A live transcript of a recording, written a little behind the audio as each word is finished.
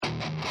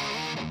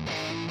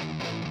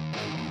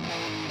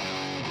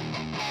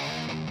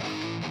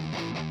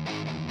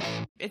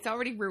It's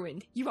already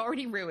ruined. You've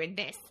already ruined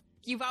this.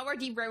 You've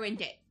already ruined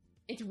it.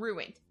 It's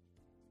ruined.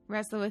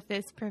 Wrestle with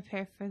this.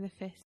 Prepare for the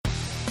fist.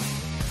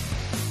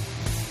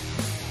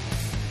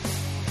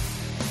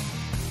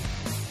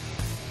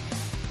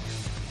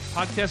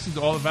 Podcasting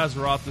to all of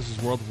Azeroth. This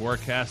is World of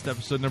Warcast,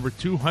 episode number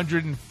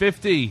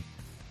 250.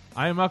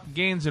 I am Malcolm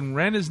Gaines, and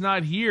Ren is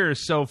not here,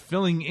 so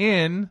filling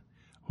in.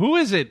 Who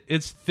is it?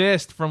 It's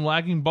Thyst from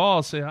Lagging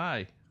Balls. Say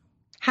hi.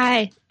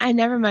 Hi. I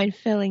never mind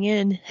filling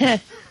in.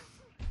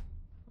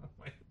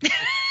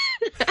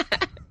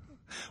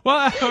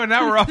 Well,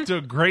 now we're off to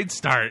a great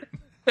start.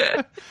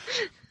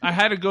 I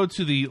had to go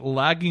to the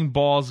Lagging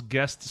Balls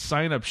guest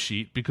sign-up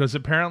sheet because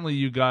apparently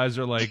you guys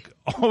are like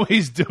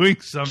always doing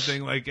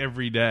something like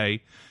every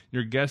day.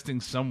 You're guesting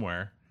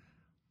somewhere.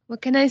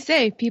 What can I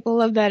say? People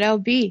love that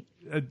LB.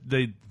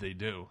 They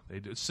do.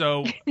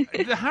 So,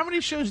 how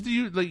many shows do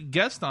you like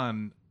guest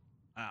on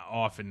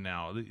often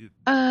now?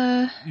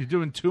 You're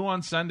doing 2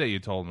 on Sunday. You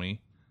told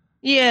me.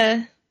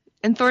 Yeah,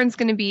 and Thorne's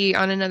going to be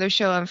on another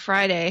show on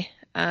Friday.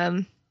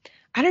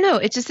 I don't know.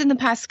 It's just in the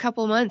past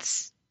couple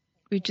months,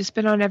 we've just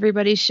been on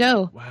everybody's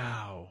show.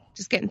 Wow.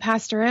 Just getting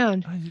passed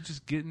around. Oh, you're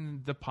just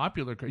getting the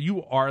popular crowd.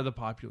 You are the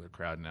popular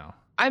crowd now.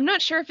 I'm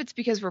not sure if it's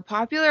because we're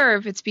popular or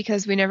if it's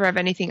because we never have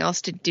anything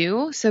else to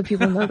do, so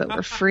people know that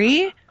we're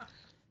free.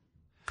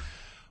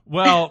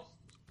 Well,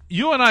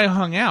 you and I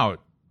hung out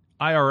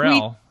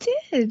IRL.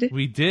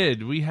 We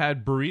did. We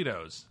had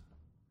burritos.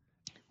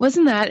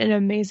 Wasn't that an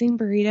amazing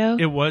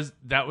burrito?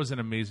 That was an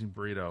amazing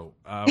burrito.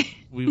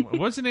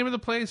 What's the name of the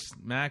place?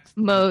 Max?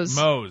 Moe's.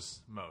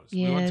 Yes.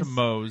 We went to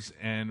Moe's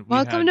and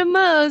Welcome to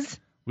Moe's.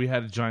 We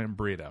had a giant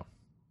burrito.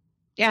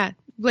 Yeah,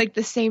 like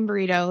the same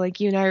burrito. Like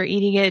you and I are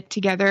eating it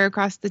together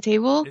across the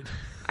table.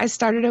 I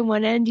started at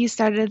one end, you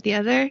started at the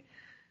other.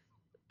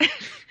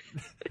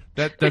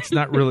 That's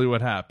not really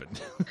what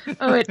happened.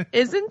 Oh, it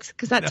isn't?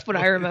 Because that's what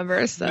I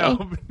remember.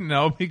 So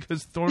No,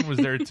 because Thorne was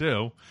there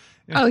too.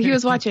 Oh, he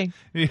was watching.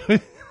 He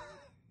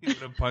would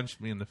have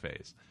punched me in the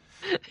face.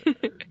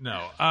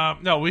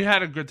 No, we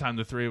had a good time.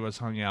 The three of us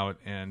hung out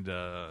and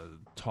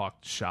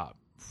talked shop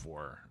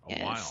for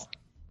a while.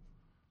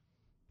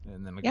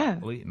 And then it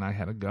got late and I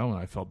had to go and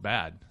I felt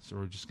bad. So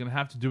we're just going to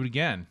have to do it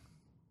again.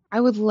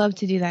 I would love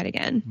to do that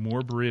again.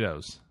 More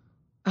burritos.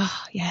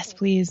 Oh, yes,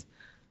 please.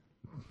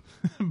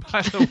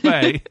 By the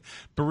way,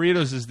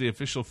 burritos is the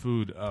official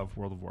food of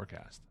World of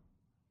Warcast.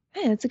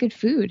 Hey, that's a good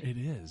food. It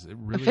is. It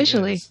really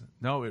officially is.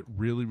 No, it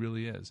really,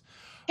 really is.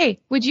 Hey,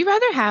 would you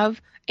rather have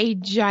a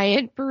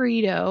giant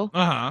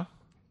burrito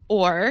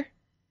or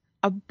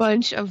a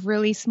bunch of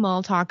really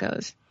small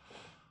tacos?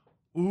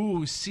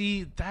 Ooh,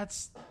 see,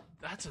 that's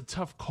a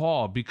tough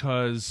call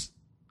because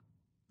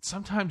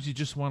sometimes you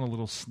just want a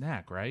little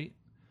snack, right?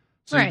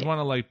 So you want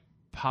to like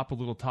pop a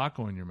little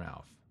taco in your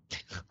mouth.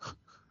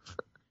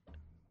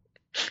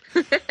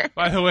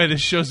 By the way,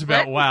 this show's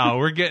about WoW.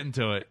 We're getting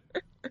to it.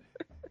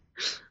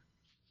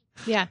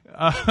 Yeah.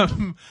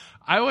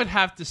 I would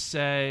have to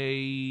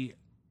say,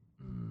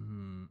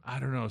 I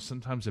don't know.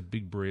 Sometimes a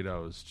big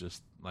burrito is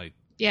just like.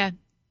 Yeah.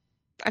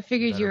 I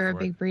figured you were a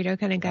big burrito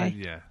kind of guy.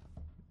 Yeah.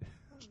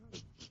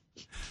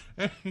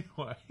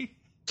 Anyway,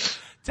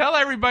 tell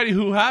everybody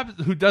who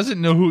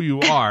doesn't know who you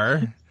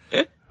are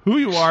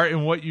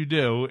and what you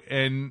do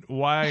and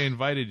why I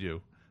invited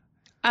you.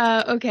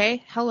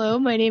 Okay. Hello,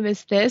 my name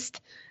is Thyst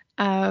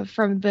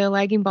from the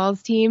Lagging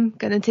Balls team.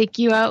 Gonna take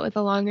you out with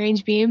a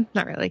long-range beam.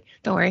 Not really.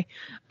 Don't worry.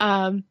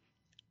 I'm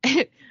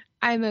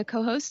a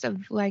co-host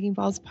of Lagging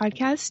Balls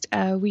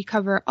podcast. We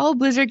cover all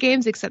Blizzard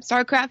games except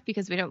StarCraft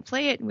because we don't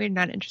play it and we're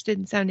not interested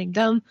in sounding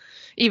dumb.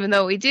 Even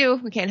though we do,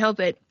 we can't help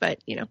it. But,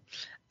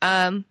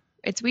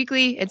 it's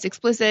weekly, it's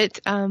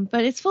explicit,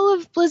 but it's full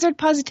of Blizzard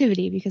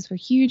positivity because we're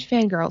huge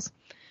fangirls.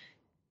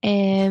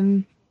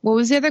 And what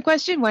was the other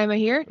question? Why am I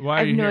here? Why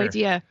I have no here?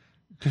 idea.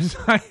 Because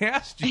I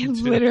asked you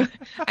to. Literally.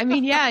 I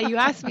mean, yeah, you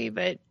asked me,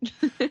 but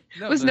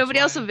was nobody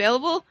else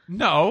available?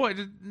 No, I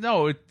didn't.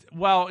 No.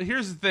 Well,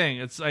 here's the thing.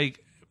 It's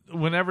like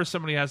whenever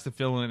somebody has to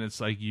fill in, it's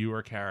like you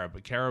or Kara.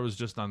 But Kara was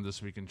just on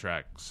This Week in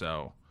Trek,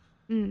 so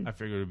I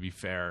figured it would be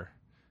fair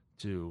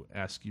to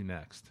ask you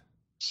next.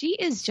 She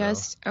is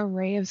just a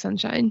ray of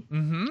sunshine.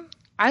 Mm-hmm.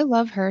 I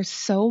love her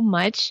so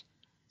much,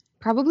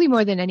 probably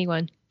more than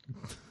anyone.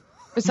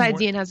 Besides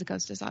Ian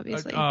Hazzikostas,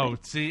 obviously.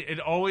 See, it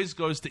always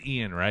goes to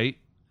Ian, right?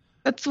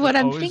 That's what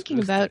I'm thinking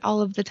about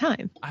all of the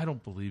time. I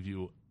don't believe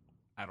you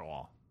at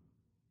all.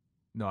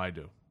 No, I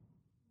do.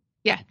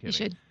 Yeah, you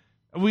should.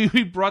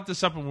 We brought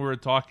this up when we were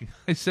talking.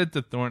 I said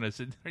to Thorne, I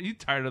said, are you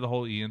tired of the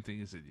whole Ian thing?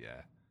 He said,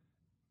 yeah.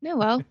 No,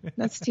 well,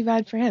 that's too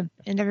bad for him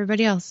and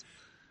everybody else.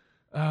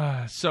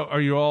 So are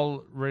you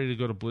all ready to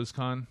go to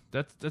BlizzCon?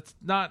 That's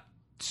not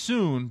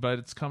soon, but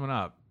it's coming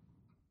up.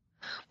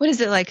 What is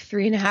it, like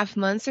 3.5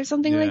 months or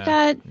something like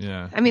that?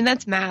 Yeah. I mean,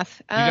 that's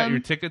math. You got your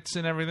tickets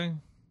and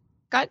everything?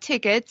 Got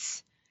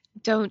tickets.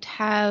 Don't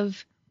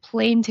have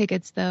plane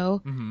tickets,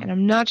 though. Mm-hmm. And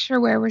I'm not sure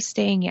where we're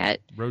staying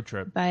yet. Road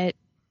trip. But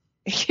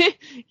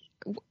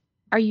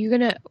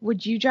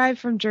would you drive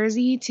from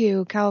Jersey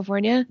to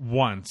California?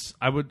 Once.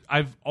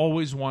 I've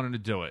always wanted to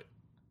do it.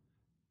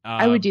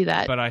 I would do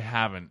that. But I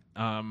haven't.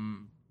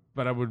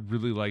 But I would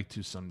really like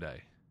to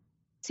someday.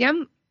 See,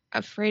 I'm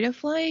afraid of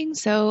flying,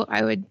 so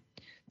I would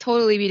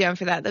totally be down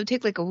for that. That would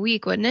take like a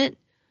week, wouldn't it?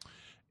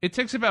 It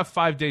takes about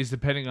 5 days,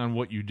 depending on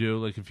what you do.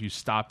 Like if you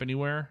stop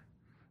anywhere,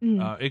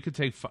 it could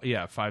take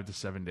 5 to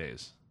 7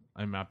 days.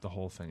 I mapped the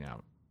whole thing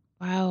out.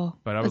 Wow!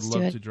 But I would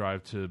love to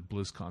drive to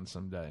BlizzCon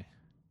someday.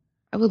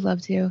 I would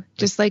love to.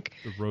 Just like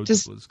the road to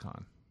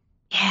BlizzCon.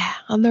 Yeah,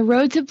 on the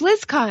road to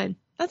BlizzCon.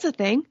 That's a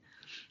thing.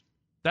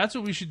 That's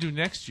what we should do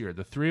next year.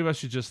 The three of us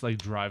should just like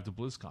drive to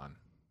BlizzCon.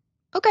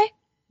 Okay.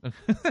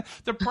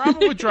 The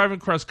problem with driving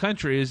cross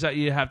country is that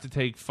you have to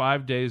take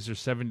 5 days or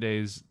 7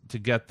 days to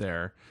get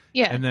there.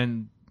 Yeah. And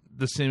then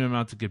the same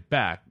amount to get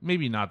back.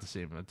 Maybe not the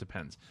same. It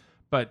depends.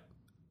 But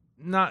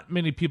not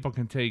many people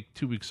can take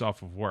 2 weeks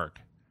off of work.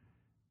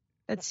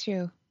 That's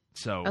true.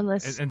 So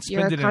unless and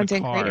you're a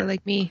content creator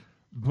like me,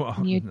 well,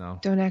 and you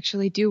don't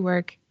actually do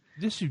work.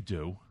 Yes, you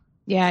do.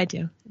 Yeah, I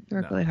do. I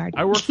work really hard.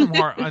 I work from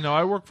I know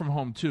I work from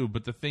home too,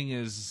 but the thing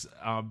is,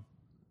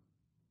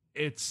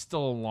 it's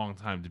still a long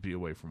time to be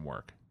away from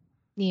work.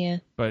 Yeah.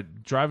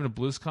 But driving to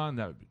BlizzCon,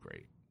 that would be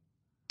great.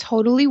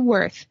 Totally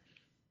worth.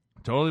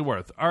 Totally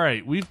worth. All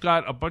right, we've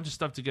got a bunch of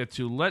stuff to get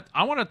to.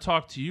 I want to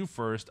talk to you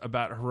first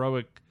about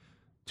Heroic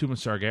Tomb of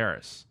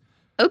Sargeras.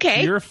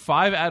 Okay. You're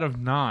 5 out of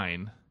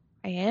 9.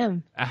 I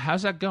am.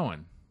 How's that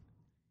going?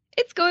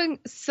 It's going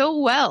so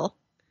well.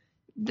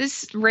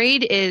 This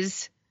raid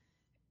is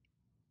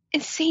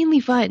insanely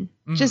fun.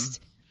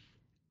 Mm-hmm.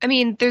 I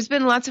mean, there's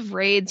been lots of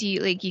raids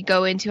you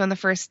go into on the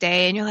first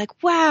day and you're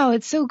like, wow,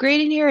 it's so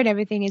great in here and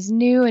everything is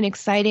new and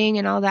exciting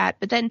and all that.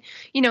 But then,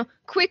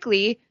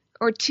 quickly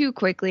or too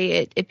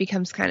quickly, it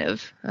becomes kind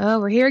of, oh,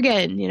 we're here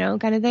again,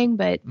 kind of thing.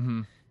 But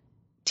Tomb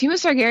of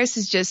Sargeras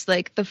is just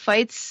like the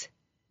fights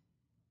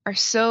are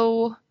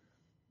so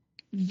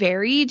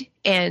varied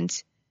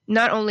and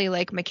not only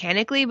like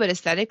mechanically, but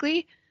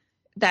aesthetically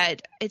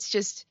that it's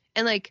just,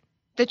 and like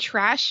the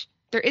trash,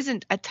 there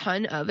isn't a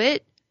ton of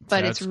it,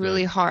 but it's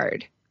really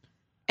hard.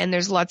 And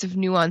there's lots of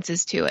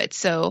nuances to it.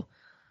 So,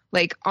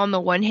 like, on the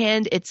one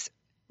hand, it's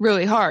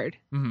really hard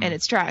and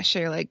it's trash. So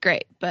you're like,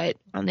 great. But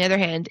on the other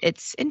hand,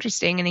 it's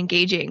interesting and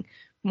engaging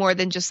more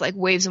than just like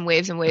waves and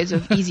waves and waves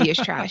of easy-ish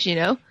trash,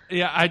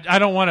 Yeah, I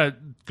don't want to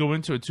go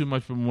into it too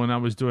much, but when I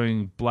was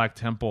doing Black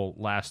Temple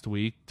last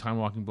week, Time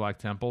Walking Black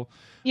Temple,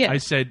 I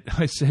said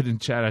in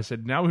chat, I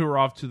said, now we were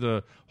off to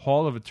the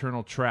Hall of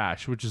Eternal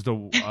Trash, which is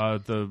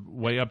the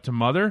way up to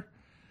Mother.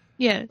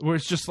 Yeah. Where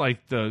it's just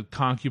like the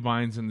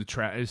concubines and the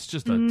trash. It's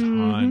just a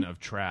ton of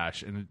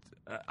trash. And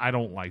I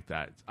don't like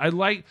that.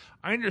 I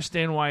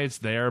understand why it's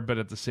there, but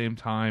at the same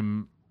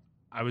time,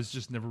 I was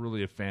just never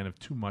really a fan of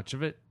too much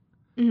of it.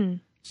 Mm-hmm.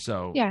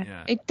 So,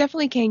 yeah, it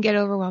definitely can get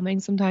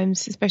overwhelming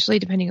sometimes, especially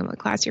depending on what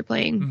class you're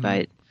playing. Mm-hmm.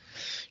 But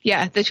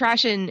yeah, the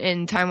trash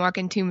in Time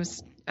Walking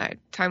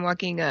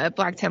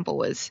Black Temple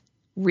was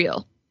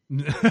real.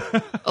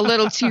 A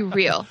little too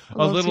real.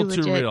 A little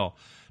too real.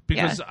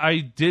 Because I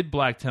did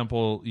Black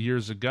Temple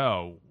years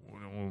ago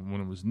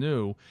when it was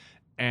new,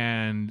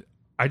 and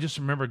I just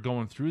remember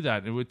going through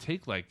that. It would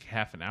take like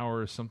half an hour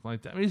or something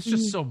like that. I mean, it's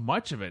just so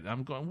much of it.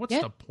 I'm going, what's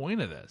the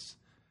point of this?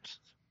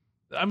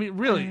 I mean,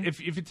 really, if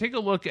you take a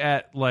look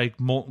at like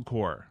Molten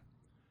Core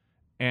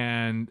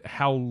and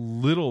how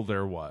little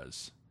there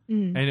was,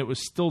 and it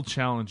was still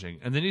challenging,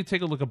 and then you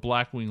take a look at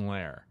Blackwing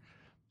Lair,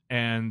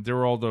 and there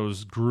were all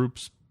those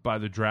groups by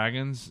the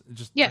dragons,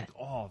 just like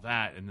all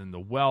that, and then the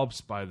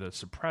whelps by the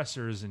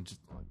suppressors, and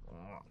just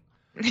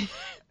like,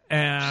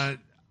 and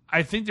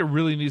I think there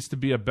really needs to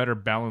be a better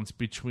balance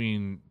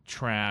between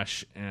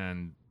trash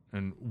and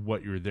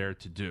what you're there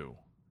to do.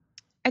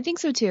 I think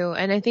so too,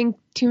 and I think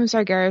Tomb of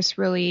Sargeras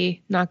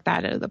really knocked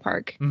that out of the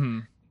park.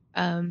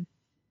 Mm-hmm.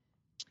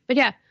 But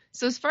yeah,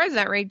 so as far as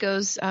that raid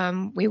goes,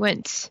 we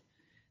went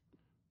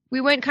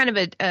kind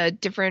of a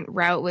different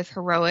route with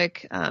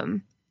Heroic.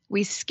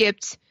 We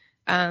skipped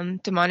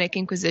Demonic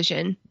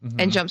Inquisition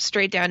and jumped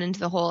straight down into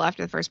the hole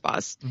after the first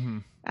boss.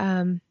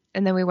 And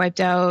then we wiped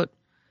out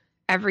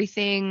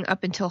everything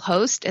up until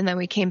Host, and then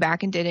we came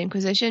back and did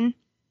Inquisition.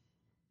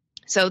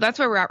 So that's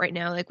where we're at right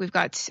now. Like we've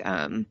got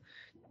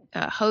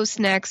Host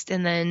next,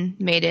 and then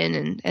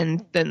Maiden,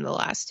 and then the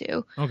last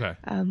two. Okay.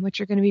 Which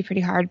are going to be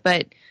pretty hard.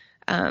 But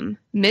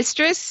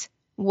Mistress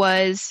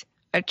was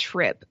a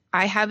trip.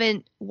 I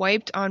haven't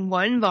wiped on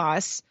one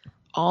boss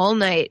all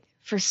night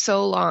for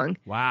so long.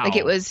 Wow. Like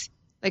it was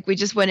like we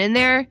just went in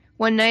there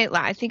one night.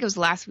 I think it was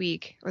last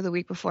week or the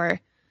week before,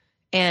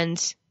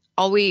 and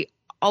all we'd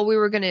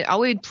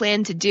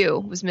planned to do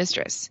was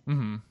Mistress.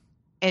 Mm-hmm.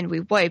 And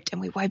we wiped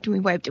and we wiped and we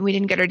wiped and we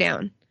didn't get her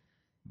down.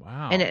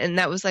 Wow. And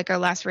that was like our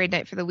last raid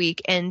night for the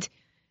week. And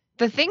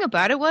the thing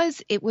about it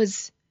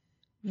was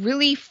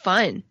really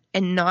fun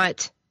and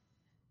not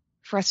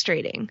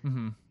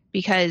frustrating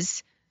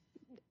because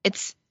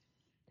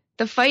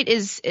the fight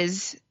is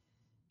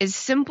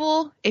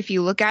simple if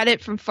you look at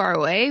it from far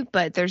away,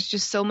 but there's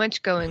just so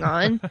much going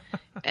on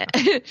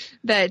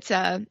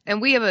that,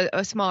 and we have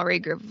a small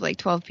raid group of like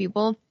 12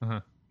 people.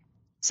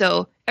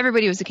 So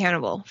everybody was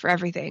accountable for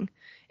everything.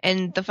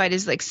 and the fight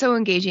is like so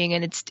engaging,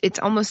 and it's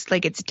almost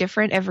like it's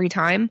different every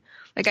time.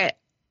 Like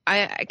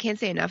I can't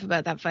say enough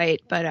about that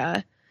fight,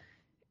 but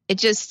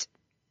it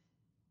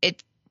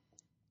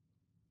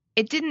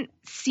didn't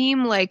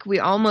seem like we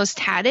almost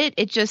had it.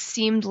 It just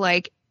seemed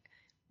like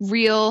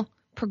real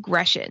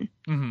progression.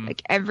 Mm-hmm.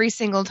 Like every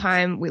single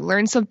time we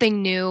learned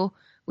something new,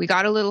 we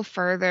got a little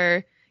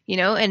further,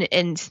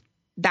 and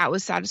that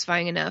was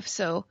satisfying enough.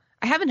 So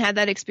I haven't had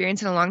that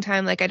experience in a long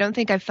time. Like I don't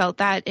think I've felt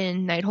that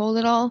in Nighthold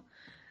at all.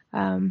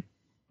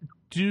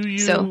 Do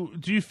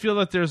you feel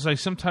that there's like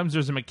sometimes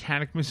there's a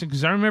mechanic missing?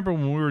 Because I remember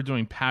when we were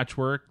doing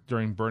patchwork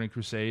during Burning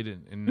Crusade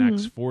in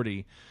Next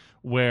 40,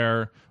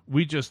 where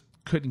we just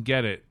couldn't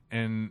get it,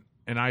 and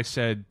I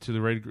said to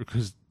the raid group,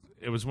 because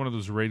it was one of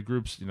those raid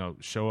groups,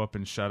 show up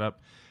and shut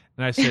up,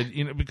 and I said,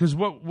 because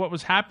what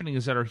was happening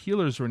is that our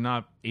healers were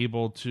not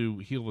able to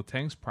heal the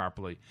tanks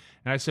properly,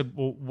 and I said,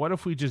 well, what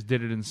if we just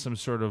did it in some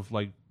sort of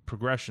like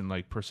progression,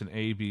 like person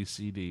A, B,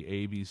 C, D,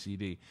 A, B, C,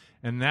 D.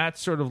 And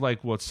that's sort of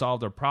like what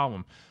solved our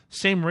problem.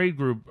 Same raid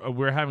group,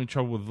 we're having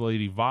trouble with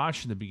Lady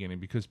Vosh in the beginning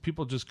because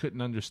people just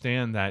couldn't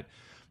understand that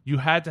you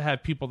had to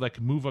have people that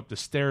could move up the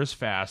stairs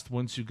fast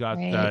once you got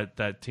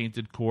that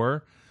tainted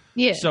core.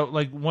 Yeah. So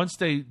like once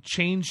they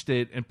changed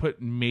it and put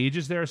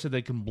mages there so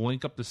they can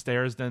blink up the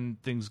stairs, then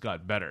things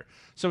got better.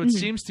 So it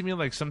seems to me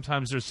like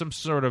sometimes there's some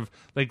sort of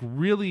like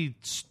really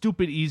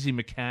stupid easy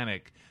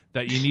mechanic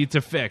that you need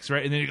to fix,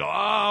 right? And then you go,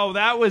 oh,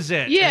 that was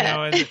it.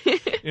 Yeah.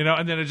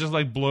 And then it just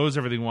like blows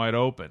everything wide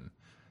open.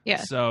 Yeah.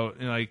 So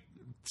like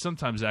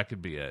sometimes that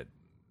could be it.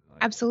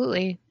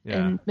 Absolutely. Yeah.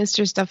 And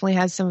Mistress definitely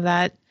has some of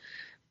that.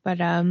 But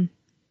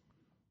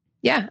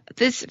yeah,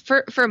 this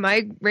for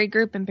my raid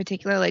group in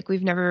particular, like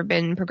we've never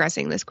been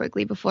progressing this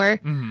quickly before.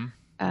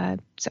 Mm-hmm.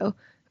 So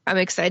I'm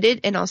excited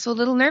and also a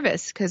little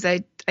nervous because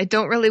I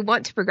don't really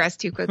want to progress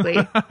too quickly.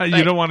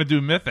 You don't want to do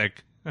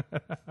Mythic.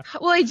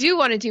 Well, I do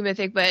want to do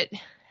Mythic, but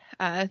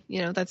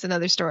that's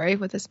another story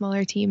with a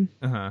smaller team.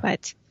 Uh-huh.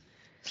 But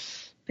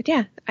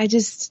yeah,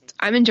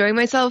 I'm enjoying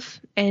myself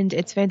and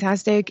it's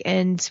fantastic.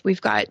 And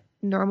we've got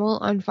normal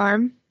on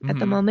farm at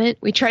the moment.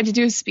 We tried to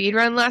do a speed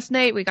run last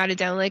night. We got it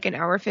down like an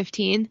hour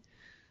 15.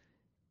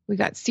 We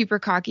got super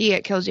cocky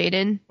at Kill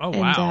Jaden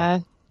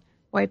and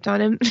wiped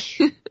on him.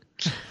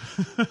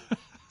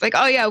 Like,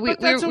 oh yeah,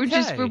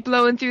 we're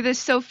blowing through this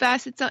so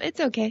fast. It's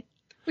okay.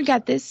 We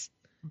got this.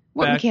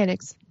 What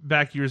mechanics?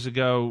 Back years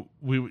ago,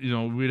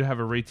 we'd have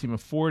a raid team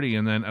of 40,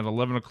 and then at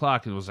 11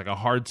 o'clock, it was like a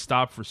hard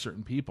stop for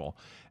certain people.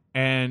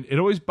 And it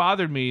always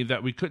bothered me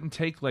that we couldn't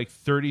take like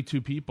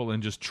 32 people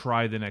and just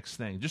try the next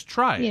thing. Just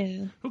try it.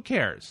 Yeah. Who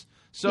cares?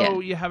 So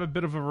you have a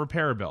bit of a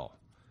repair bill.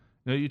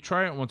 You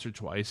try it once or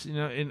twice,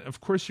 and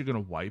of course you're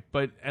going to wipe,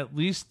 but at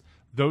least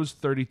those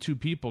 32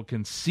 people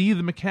can see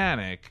the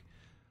mechanic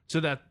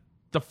so that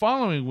the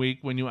following week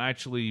when you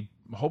actually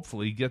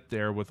hopefully get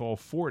there with all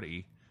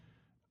 40,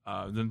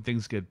 then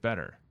things get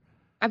better.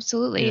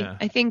 Absolutely. Yeah.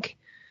 I think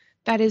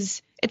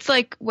it's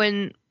like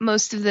when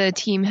most of the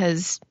team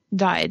has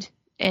died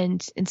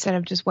and instead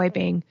of just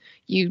wiping,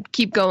 you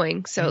keep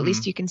going. So at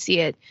least you can see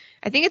it.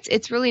 I think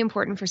it's really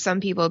important for some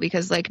people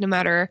because like no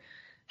matter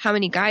how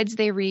many guides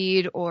they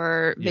read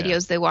or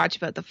videos they watch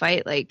about the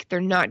fight, like they're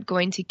not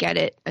going to get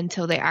it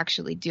until they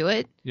actually do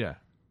it. Yeah.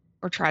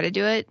 Or try to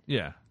do it.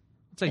 Yeah.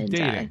 It's like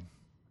dating.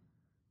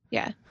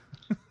 Yeah.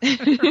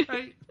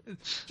 Right?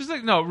 Just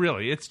like, no,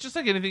 really, it's just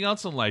like anything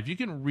else in life. You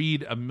can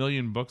read a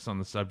million books on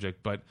the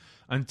subject, but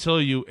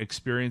until you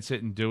experience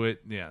it and do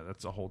it,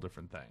 that's a whole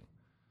different thing.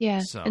 Yeah.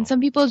 So. And some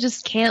people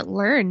just can't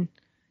learn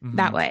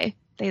that way.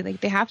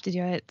 They have to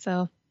do it.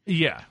 So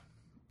yeah,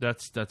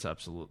 that's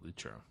absolutely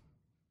true.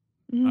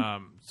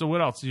 Mm-hmm. So what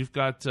else? You've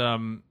got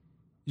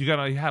you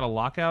had a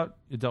lockout?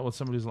 You dealt with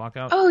somebody's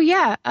lockout? Oh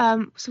yeah.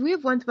 So we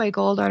have Once by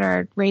Gold on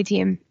our raid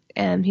team.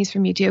 He's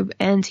from YouTube,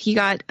 and he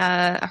got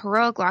a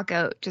heroic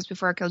lockout just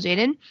before I killed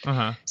Jaden.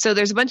 Uh-huh. So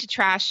there's a bunch of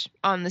trash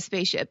on the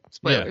spaceship.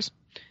 Spoilers.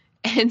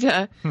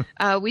 Yeah.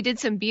 And we did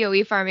some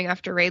BOE farming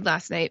after raid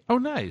last night. Oh,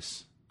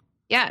 nice.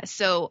 Yeah.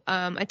 So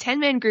a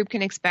 10-man group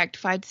can expect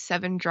 5 to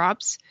 7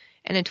 drops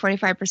and a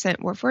 25%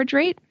 Warforge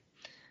rate.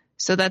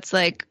 So that's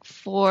like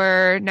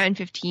 4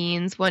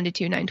 915s, 1 to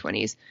 2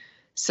 920s.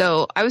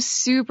 So I was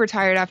super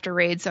tired after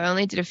raid, so I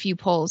only did a few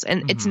pulls,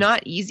 and it's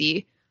not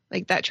easy.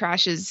 Like that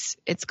trash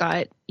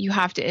you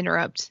have to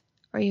interrupt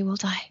or you will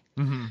die.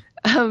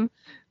 Mm-hmm.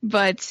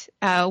 But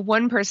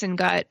one person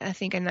got, I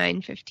think, a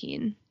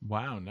 915.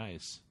 Wow,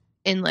 nice.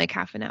 In like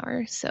half an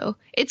hour. So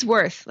it's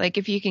worth, like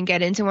if you can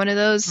get into one of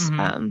those,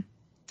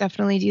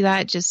 definitely do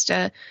that. Just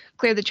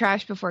clear the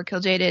trash before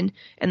Kill Jaden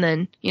and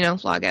then,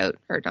 log out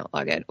or not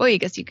log out. Well, I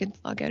guess you could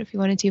log out if you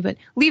wanted to, but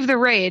leave the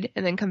raid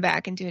and then come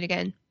back and do it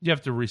again. You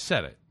have to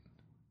reset it.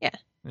 Yeah.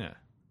 Yeah.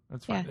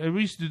 That's fine. Yeah.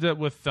 We used to do that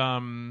with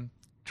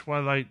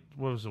Twilight.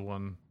 What was the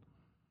one?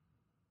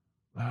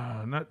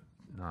 I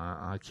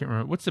can't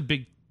remember. What's the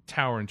big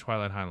tower in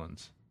Twilight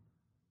Highlands?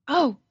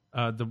 Oh.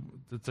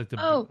 It's like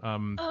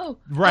the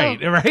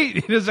right.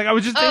 It was like I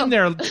was just in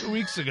there 2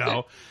 weeks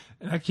ago,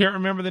 and I can't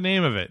remember the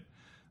name of it.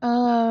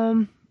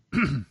 Um.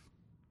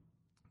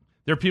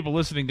 There are people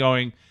listening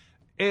going,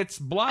 It's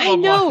blah, I blah,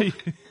 know. blah.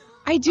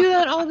 I do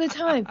that all the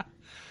time.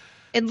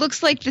 It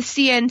looks like the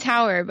CN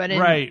Tower, but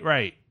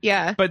Right.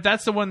 Yeah. But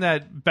that's the one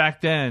that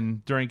back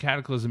then, during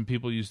Cataclysm,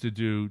 people used to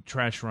do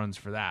trash runs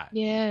for that.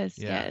 Yes,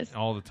 Yeah, yes.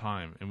 all the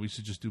time. And we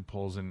should just do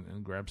polls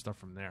and grab stuff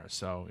from there.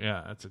 So,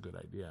 yeah, that's a good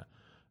idea.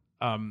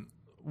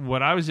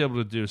 What I was able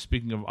to do,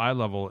 speaking of eye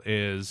level,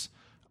 is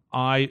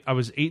I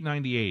was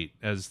 898,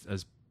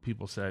 as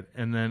people said.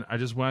 And then I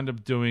just wound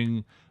up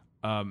doing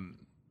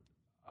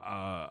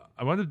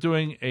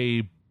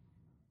a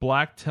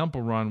Black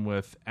Temple run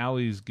with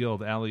Allie's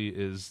Guild. Allie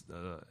is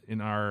in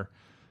our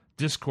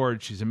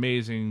Discord. She's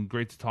amazing,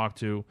 great to talk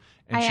to.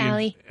 And hi,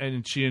 Allie.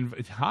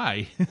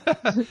 Hi.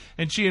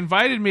 And she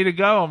invited me to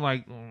go. I'm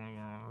like,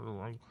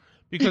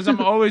 because I'm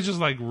always just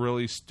like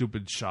really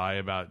stupid shy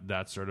about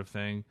that sort of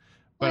thing.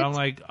 But I'm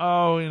like,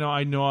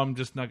 I know I'm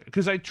just not,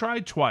 because I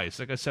tried twice.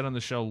 Like I said on the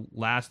show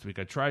last week,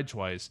 I tried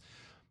twice.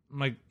 I'm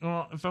like,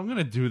 well, if I'm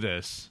gonna do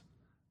this,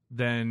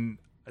 then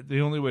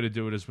the only way to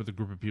do it is with a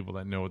group of people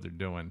that know what they're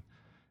doing.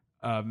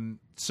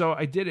 So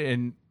I did it,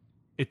 and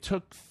it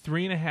took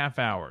 3.5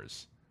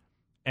 hours,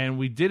 and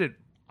we did it.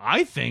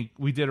 I think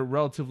we did it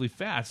relatively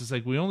fast. It's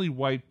like we only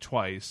wiped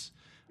twice.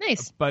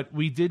 Nice. But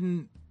we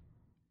didn't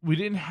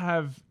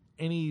have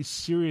any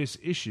serious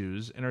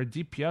issues, and our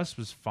DPS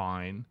was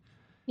fine.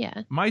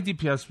 Yeah. My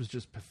DPS was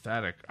just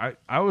pathetic.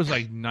 I was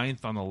like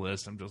 9th on the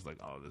list. I'm just like,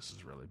 oh, this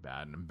is really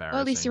bad and embarrassing.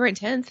 Well, at least you weren't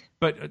 10th.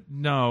 But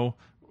no.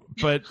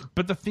 But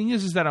the thing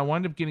is that I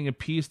wound up getting a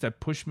piece that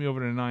pushed me over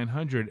to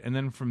 900, and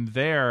then from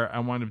there I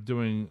wound up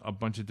doing a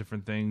bunch of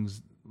different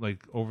things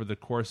like over the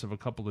course of a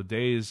couple of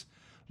days.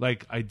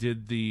 Like I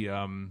did the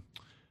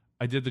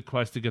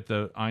quest to get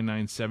the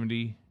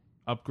I-970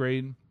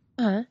 upgrade.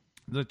 Uh-huh.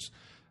 That's,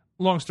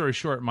 long story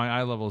short, my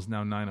eye level is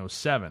now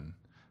 907.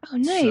 Oh,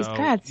 nice. So,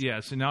 Congrats. yeah,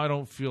 so now I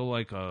don't feel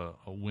like a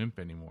wimp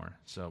anymore.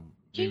 So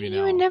maybe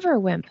You were never a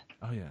wimp.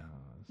 Oh yeah.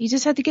 You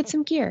just had to get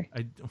some gear.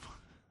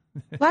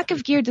 Lack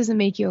of gear doesn't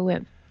make you a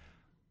wimp.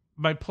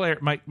 My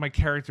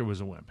character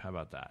was a wimp. How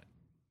about that?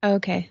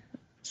 Okay.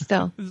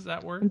 Still. Does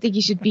that work? I think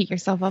you should beat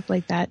yourself up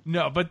like that.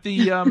 No, but the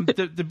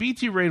the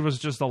BT raid was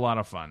just a lot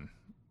of fun.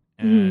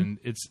 And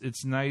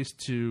it's nice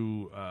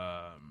to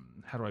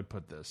how do I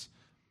put this?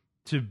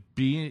 To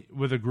be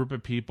with a group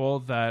of people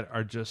that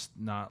are just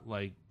not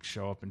like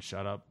show up and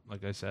shut up,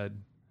 like I said.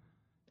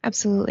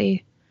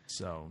 Absolutely.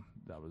 So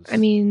that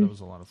was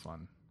a lot of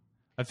fun.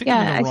 I think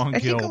I'm in the wrong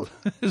guild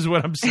is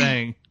what I'm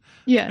saying.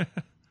 Yeah.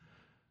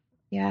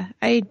 Yeah.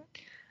 I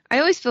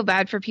always feel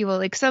bad for people.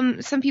 Like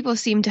some people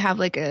seem to have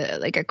like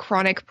a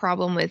chronic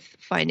problem with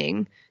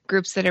finding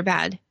groups that are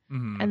bad.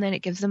 Mm-hmm. And then it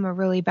gives them a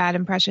really bad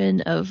impression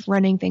of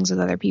running things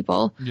with other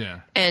people. Yeah.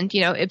 And,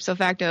 ipso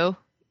facto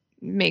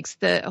makes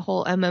the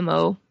whole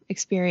MMO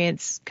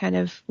experience kind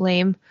of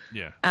lame.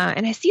 Yeah.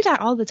 And I see that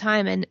all the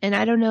time. And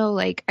I don't know,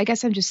 like, I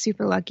guess I'm just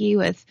super lucky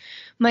with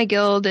my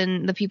guild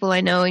and the people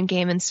I know in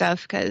game and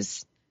stuff,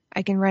 because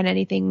I can run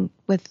anything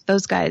with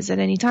those guys at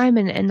any time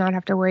and not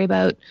have to worry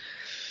about,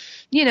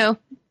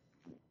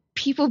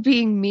 people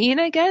being mean,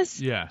 I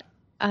guess. Yeah.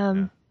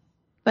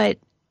 But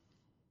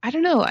I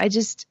don't know.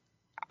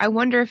 I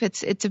wonder if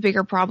it's a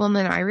bigger problem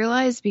than I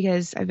realize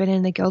because I've been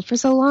in the guild for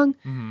so long.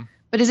 Mm-hmm.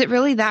 But is it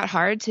really that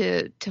hard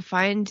to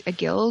find a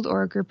guild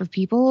or a group of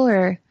people,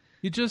 or?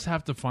 You just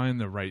have to find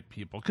the right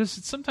people, because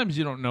sometimes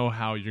you don't know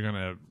how you're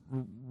gonna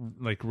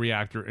like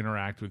react or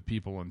interact with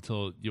people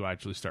until you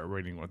actually start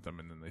raiding with them,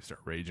 and then they start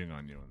raging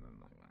on you, and then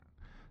like that.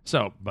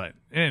 So, but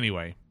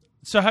anyway,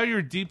 so how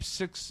your Deep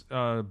Six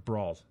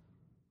brawl?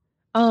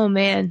 Oh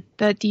man,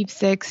 that Deep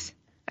Six!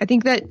 I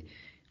think that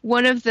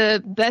one of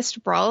the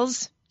best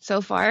brawls so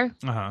far,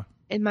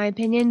 in my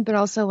opinion, but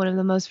also one of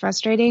the most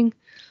frustrating.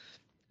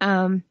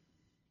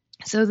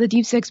 So the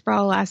Deep Six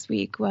brawl last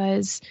week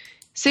was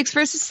 6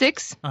 versus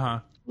 6,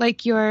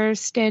 like your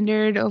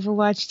standard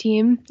Overwatch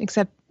team,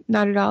 except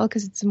not at all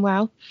because it's in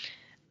WoW.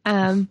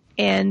 And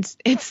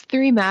it's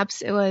 3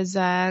 maps. It was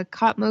Hot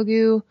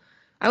Mogu.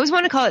 I always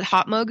want to call it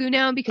Hot Mogu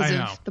now because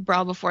of the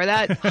brawl before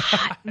that.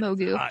 Hot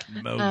Mogu. Hot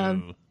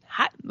Mogu.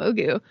 Hot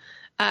Mogu.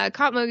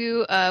 Hot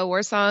Mogu,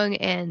 Warsong,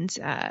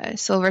 and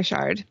Silver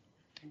Shard.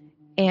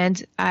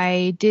 And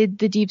I did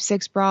the Deep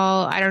Six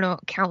brawl, I don't know,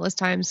 countless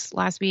times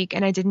last week,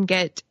 and I didn't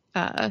get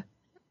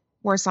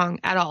Warsong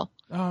at all.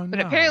 Oh, no. But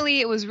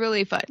apparently it was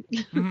really fun.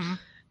 Mm-hmm.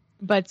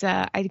 But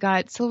I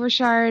got Silver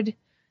Shard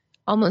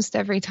almost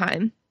every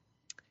time.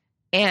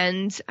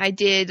 And I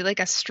did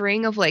like a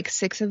string of like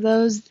 6 of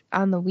those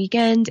on the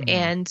weekend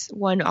and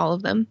won all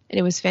of them. And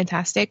it was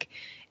fantastic.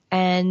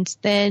 And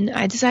then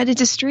I decided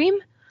to stream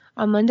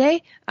on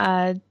Monday,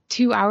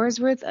 2 hours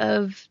worth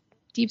of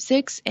Deep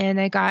Six, and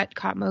I got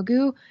Hot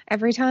Mogu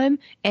every time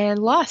and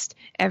lost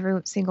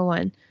every single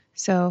one.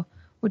 So,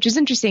 which is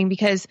interesting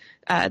because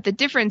the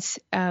difference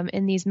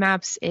in these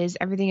maps is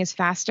everything is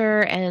faster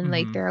and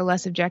like there are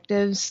less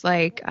objectives.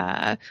 Like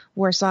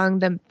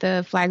Warsong,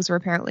 the flags were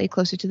apparently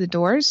closer to the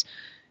doors,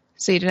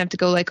 so you didn't have to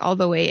go like all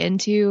the way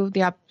into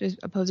the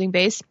opposing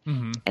base.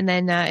 And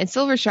then in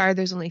Silver Shard,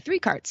 there's only 3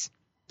 carts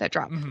that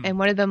drop, and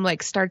one of them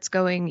like starts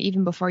going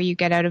even before you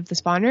get out of the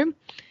spawn room.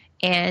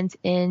 And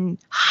in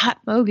Hot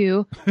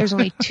Mogu, there's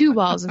only 2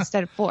 balls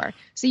instead of 4.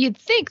 So you'd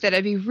think that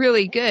I'd be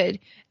really good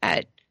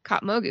at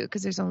Hot Mogu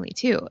because there's only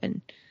 2.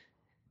 And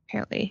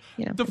apparently,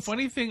 The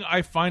funny thing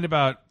I find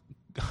about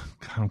God,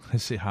 I'm going to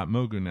say Hot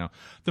Mogu now.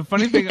 The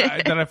funny thing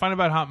that I find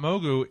about Hot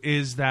Mogu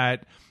is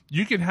that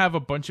you can have a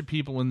bunch of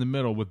people in the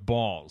middle with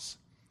balls,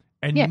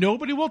 and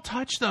nobody will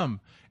touch them.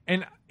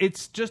 And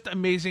it's just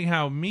amazing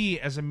how me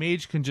as a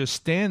mage can just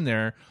stand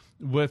there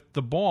with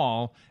the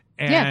ball,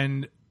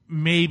 and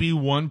maybe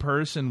one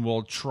person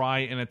will try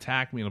and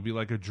attack me. It'll be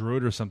like a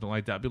druid or something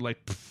like that. It'll be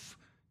like, pff,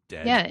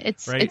 dead. Yeah,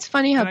 it's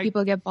funny how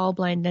people get ball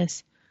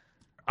blindness.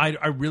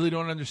 I really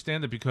don't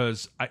understand it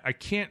because I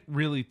can't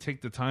really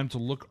take the time to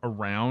look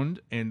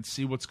around and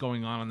see what's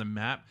going on the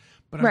map.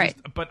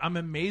 But I'm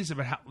amazed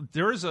about how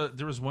there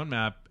was one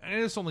map,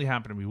 and this only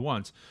happened to me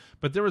once,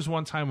 but there was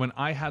one time when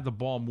I had the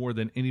ball more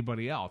than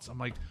anybody else. I'm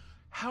like,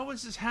 how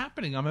is this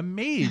happening? I'm a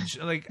mage.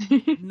 Like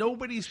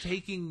nobody's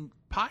taking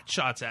pot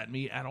shots at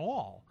me at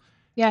all.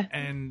 Yeah,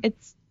 and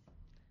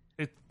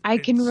I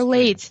can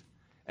relate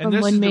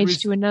from one mage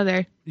to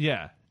another.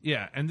 Yeah,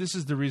 and this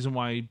is the reason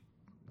why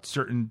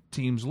certain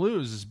teams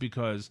lose is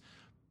because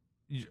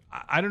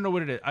I don't know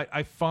what it is.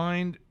 I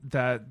find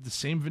that the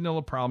same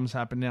vanilla problems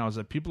happen now is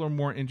that people are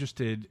more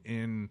interested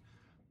in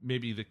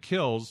maybe the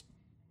kills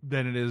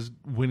than it is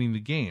winning the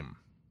game.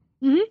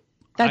 Mm-hmm.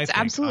 That's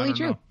absolutely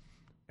true.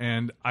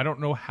 And I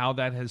don't know how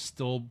that has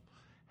still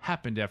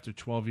happened after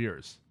 12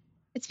 years.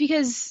 It's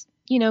because,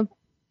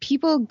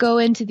 people go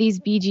into these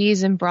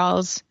BGs and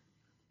brawls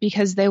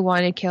because they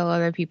want to kill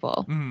other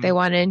people. Mm-hmm. They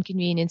want to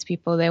inconvenience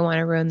people. They want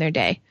to ruin their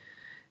day.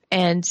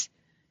 And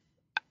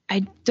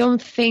I don't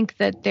think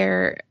that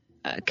they're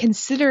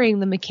considering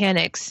the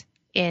mechanics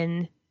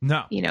because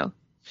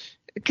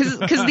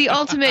the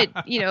ultimate,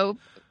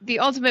 the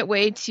ultimate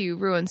way to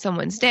ruin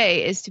someone's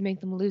day is to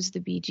make them lose the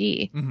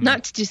BG,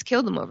 not to just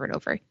kill them over and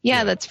over.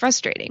 Yeah, that's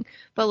frustrating.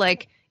 But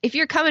like, if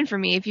you're coming for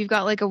me, if you've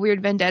got like a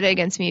weird vendetta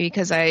against me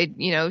because I,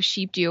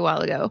 sheeped you a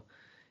while ago,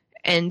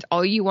 and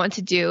all you want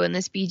to do in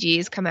this BG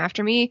is come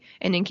after me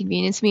and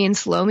inconvenience me and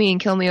slow me and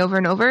kill me over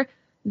and over,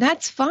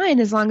 that's fine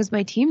as long as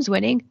my team's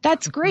winning.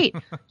 That's great.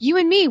 You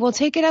and me, we'll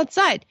take it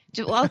outside.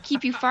 I'll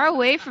keep you far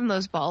away from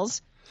those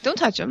balls. Don't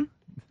touch them.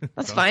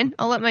 That's fine.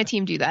 I'll let my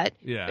team do that.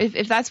 Yeah.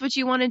 If that's what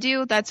you want to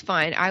do, that's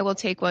fine. I will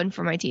take one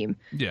for my team.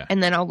 Yeah.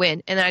 And then I'll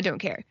win, and I don't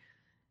care.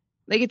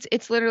 Like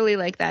it's literally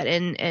like that.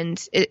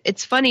 And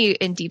it's funny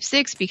in Deep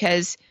Six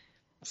because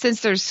since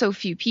there's so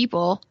few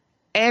people,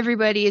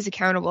 everybody is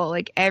accountable.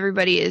 Like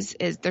everybody is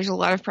there's a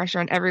lot of pressure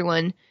on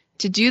everyone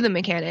to do the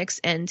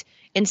mechanics. And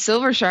in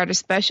Silver Shard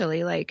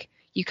especially, like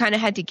you kind of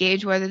had to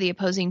gauge whether the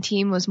opposing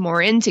team was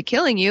more into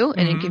killing you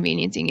and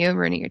inconveniencing you and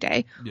ruining your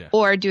day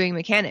or doing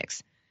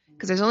mechanics.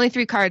 Because there's only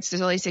 3 carts,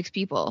 there's only 6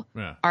 people.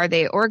 Yeah. Are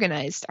they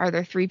organized? Are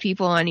there 3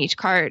 people on each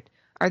cart?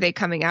 Are they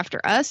coming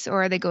after us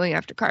or are they going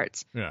after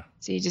carts? Yeah.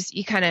 So it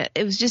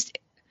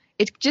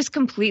just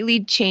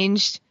completely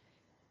changed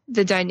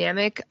the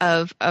dynamic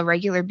of a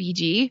regular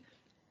BG.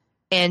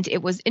 And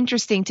it was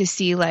interesting to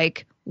see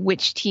like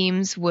which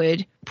teams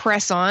would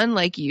press on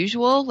like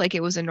usual, like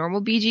it was a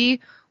normal BG,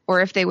 or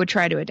if they would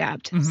try to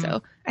adapt. Mm-hmm.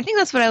 So I think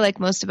that's what I like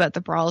most about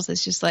the brawls.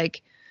 It's just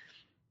like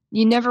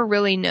you never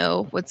really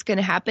know what's going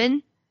to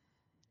happen.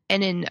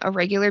 And in a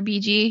regular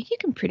BG, you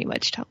can pretty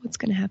much tell what's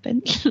going to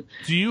happen.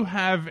 Do you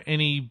have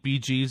any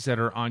BGs that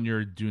are on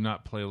your do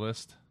not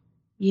playlist?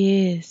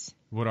 Yes.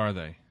 What are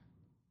they?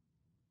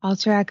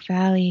 Alterac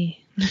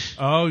Valley.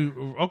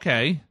 Oh,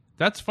 okay.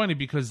 That's funny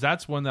because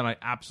that's one that I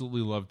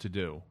absolutely love to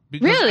do.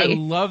 Because really? I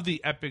love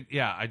the epic.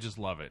 Yeah, I just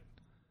love it.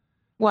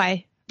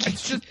 Why?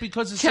 It's just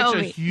because it's such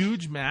a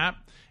huge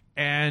map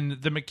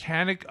and the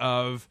mechanic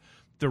of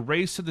the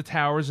race to the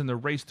towers and the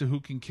race to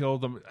who can kill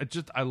them.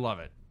 I love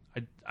it.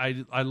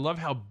 I love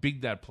how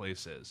big that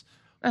place is.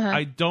 Uh-huh.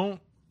 I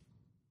don't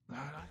know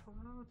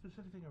if there's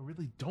anything I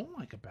really don't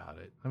like about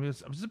it. I mean,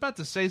 I was about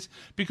to say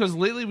because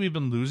lately we've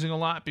been losing a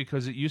lot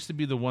because it used to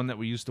be the one that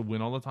we used to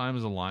win all the time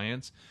as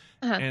Alliance.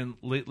 Uh-huh. And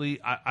lately,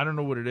 I don't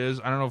know what it is.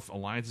 I don't know if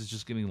Alliance is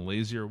just getting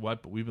lazy or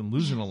what, but we've been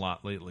losing a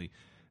lot lately.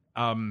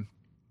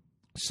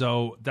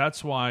 So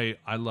that's why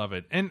I love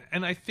it. And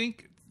I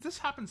think this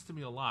happens to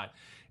me a lot,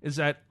 is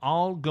that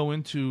I'll go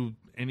into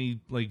any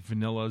like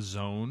vanilla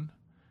zone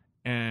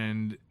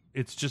and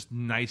it's just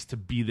nice to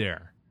be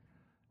there.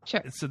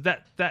 Sure. So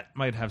that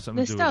might have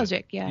something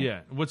nostalgic, to do with it. Yeah.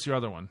 What's your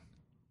other one?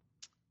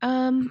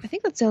 I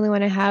think that's the only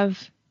one I have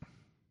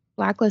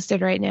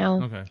blacklisted right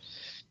now. Okay.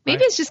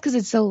 Maybe it's just because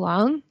it's so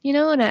long,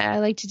 and I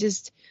like to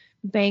just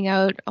bang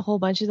out a whole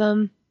bunch of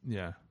them.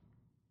 Yeah.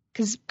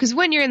 Because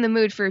when you're in the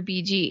mood for a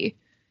BG,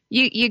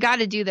 you got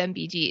to do them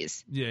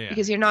BGs. Yeah.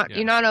 Because you're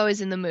not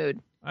always in the mood.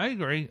 I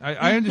agree.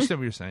 I understand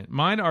what you're saying.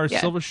 Mine are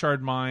Silver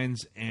Shard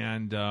Mines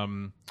and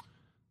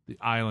the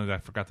island. I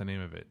forgot the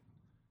name of it.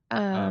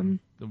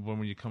 The one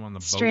where you come on the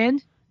boat.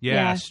 Strand?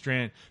 Yeah,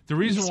 Strand. The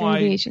reason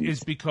why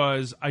is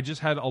because I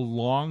just had a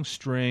long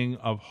string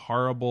of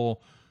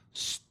horrible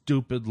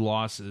stupid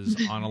losses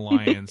on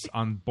Alliance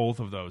on both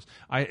of those.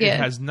 It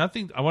has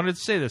nothing. I wanted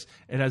to say this.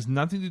 It has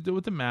nothing to do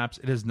with the maps.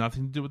 It has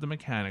nothing to do with the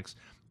mechanics.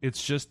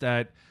 It's just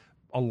that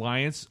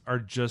Alliance are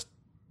just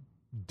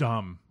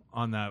dumb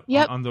on that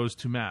on those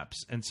two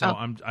maps, and so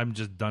I'm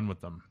just done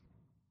with them.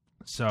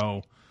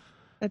 So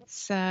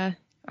that's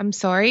I'm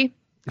sorry.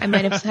 I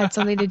might have had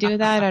something to do with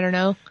that. I don't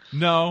know.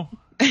 No,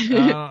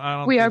 I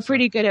don't we are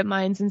pretty good at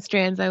mines and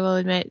strands, I will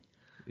admit.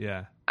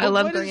 Yeah. I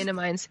love going into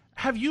mines.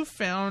 Have you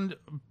found,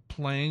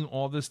 playing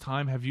all this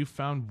time, have you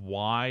found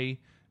why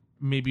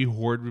maybe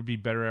Horde would be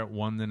better at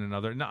one than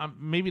another? Now,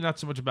 maybe not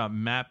so much about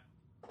map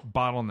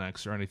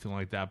bottlenecks or anything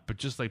like that, but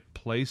just like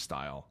play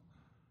style.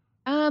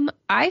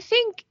 I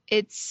think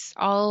it's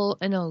all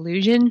an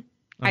illusion.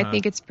 I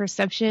think it's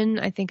perception.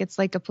 I think it's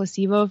like a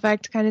placebo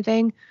effect kind of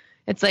thing.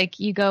 It's like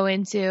you go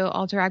into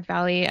Alterac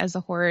Valley as a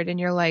Horde and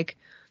you're like,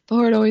 the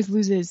Horde always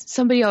loses.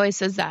 Somebody always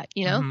says that,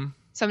 you know? Mm-hmm.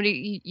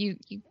 Somebody,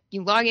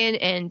 you log in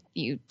and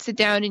you sit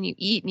down and you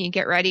eat and you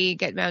get ready,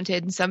 get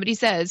mounted, and somebody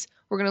says,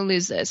 we're going to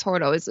lose this.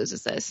 Horde always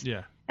loses this.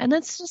 Yeah. And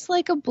that's just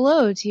like a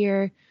blow to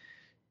your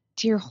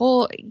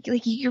whole,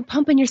 like you're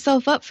pumping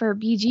yourself up for a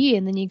BG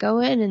and then you go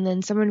in and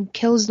then someone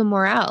kills the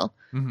morale.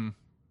 Mm-hmm.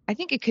 I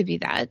think it could be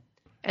that.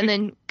 And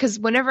then, because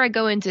whenever I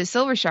go into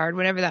Silver Shard,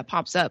 whenever that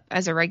pops up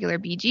as a regular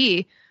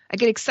BG, I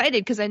get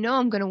excited because I know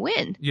I'm going to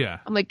win. Yeah.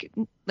 I'm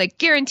like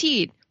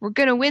guaranteed, we're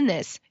going to win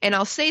this. And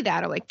I'll say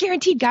that. I'm like,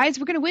 guaranteed, guys,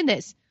 we're going to win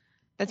this.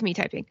 That's me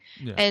typing.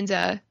 Yeah.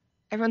 And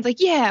everyone's like,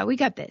 yeah, we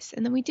got this.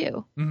 And then we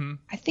do. Mm-hmm.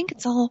 I think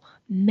it's all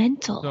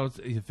mental. So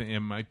it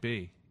might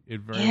be.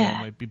 It very well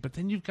might be. But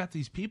then you've got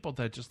these people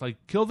that just like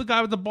kill the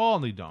guy with the ball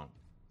and they don't.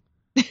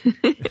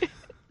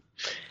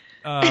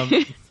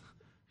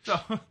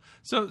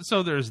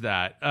 So there's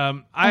that.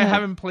 I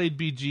haven't played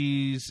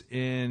BGs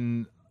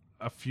in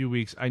a few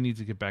weeks. I need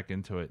to get back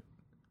into it.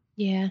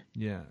 Yeah.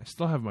 Yeah. I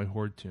still have my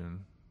Horde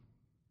tune.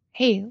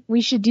 Hey,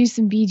 we should do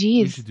some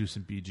BGs. We should do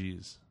some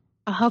BGs.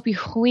 I'll help you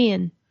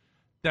win.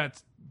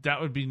 That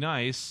would be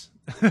nice.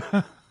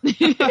 It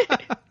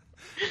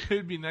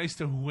would be nice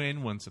to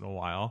win once in a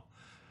while.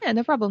 Yeah,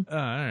 no problem. All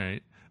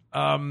right.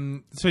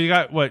 So you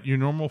got what, your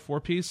normal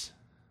 4-piece?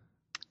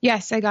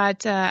 Yes, I've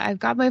got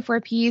my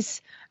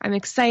 4-piece. I'm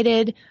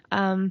excited.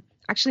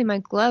 Actually, my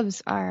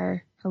gloves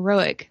are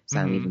heroic, so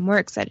I'm even more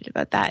excited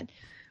about that.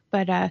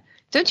 But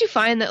don't you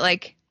find that,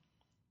 like,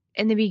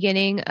 in the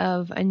beginning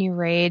of a new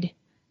raid,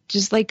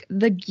 just like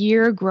the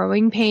gear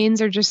growing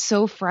pains are just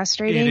so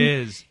frustrating? It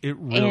is. It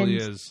really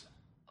is.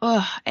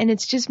 And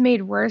it's just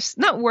made worse.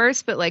 Not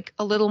worse, but like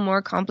a little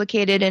more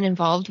complicated and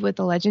involved with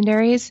the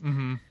legendaries.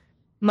 Mm-hmm.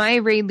 My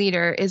raid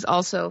leader is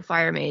also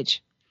Fire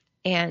Mage,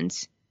 and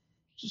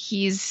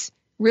he's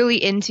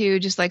really into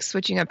just like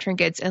switching up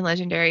trinkets and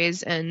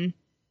legendaries and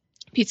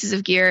pieces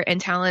of gear and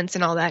talents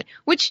and all that,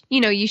 which,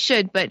 you know, you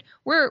should, but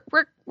we're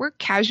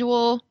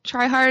casual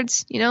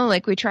tryhards, you know,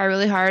 like we try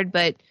really hard,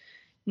 but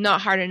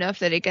not hard enough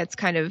that it gets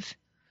kind of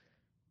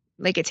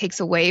like it takes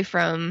away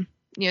from,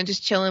 you know,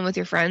 just chilling with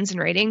your friends and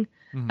raiding.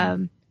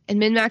 Mm-hmm. And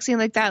min-maxing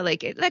like that,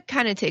 like that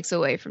kind of takes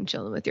away from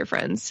chilling with your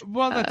friends.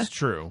 Well, that's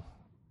true.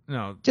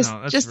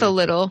 Just a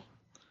little.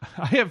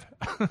 I have,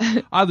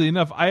 oddly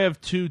enough, I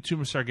have 2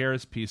 Tomb of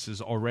Sargeras pieces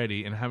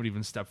already and haven't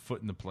even stepped foot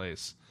in the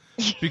place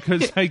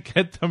because I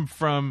get them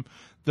from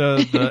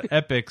the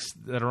epics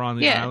that are on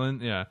the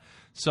island. Yeah.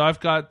 So I've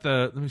got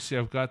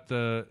I've got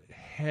the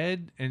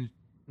head and,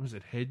 was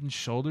it head and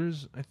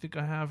shoulders? I think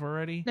I have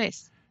already.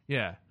 Nice.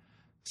 Yeah.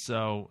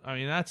 So, I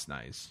mean, that's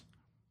nice.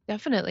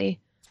 Definitely.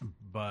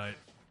 But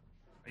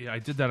yeah, I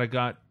did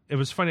that. It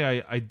was funny.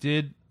 I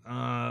did,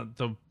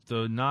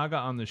 the Naga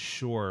on the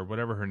shore,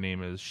 whatever her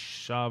name is,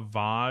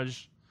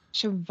 Shavaz.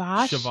 I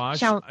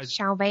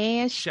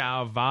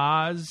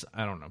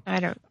don't know.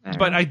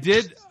 But I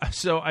did.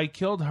 So I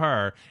killed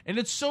her, and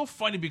it's so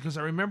funny because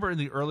I remember in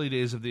the early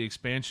days of the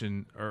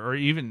expansion, or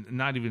even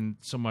not even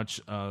so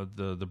much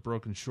the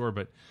Broken Shore,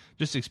 but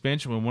just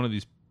expansion when one of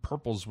these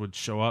purples would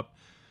show up.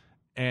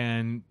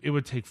 And it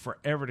would take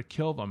forever to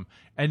kill them.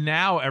 And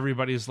now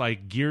everybody's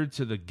like geared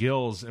to the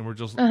gills, and we're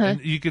just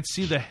and you could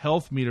see the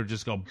health meter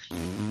just go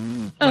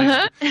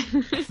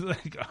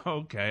like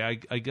okay,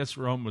 I guess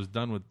Rome was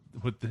done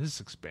with this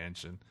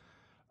expansion.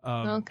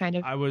 Well, kind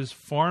of. I was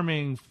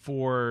farming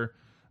for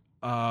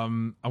I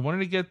wanted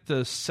to get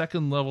the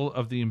 2nd level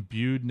of the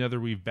imbued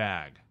netherweave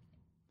bag.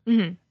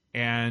 Mm-hmm.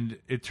 And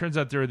it turns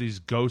out there are these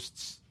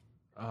ghosts.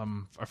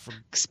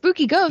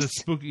 Spooky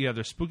ghosts.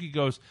 They're spooky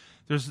ghosts.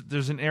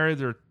 There's an area,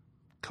 there are a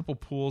couple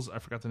pools. I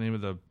forgot the name of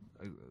the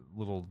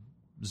little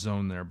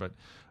zone there, but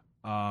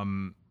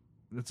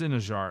it's in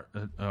Ajar.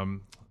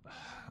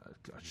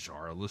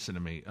 Ajar, listen to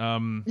me.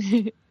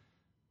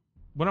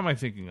 What am I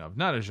thinking of?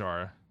 Not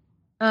Ajar.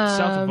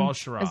 South of Al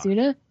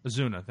Shara.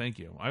 Azuna, thank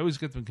you. I always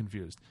get them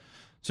confused.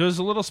 So there's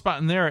a little spot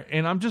in there,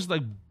 and I'm just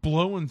like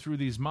blowing through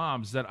these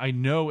mobs that I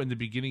know in the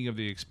beginning of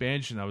the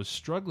expansion I was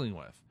struggling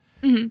with.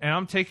 Mm-hmm. And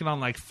I'm taking on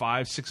like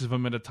 5-6 of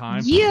them at a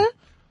time. Yeah.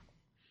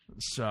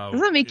 So doesn't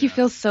that make you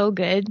feel so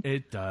good?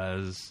 It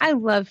does. I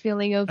love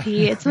feeling OP.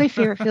 It's my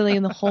favorite feeling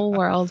in the whole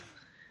world.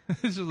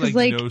 This is like,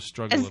 like, no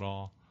struggle as- at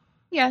all.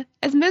 Yeah,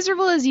 as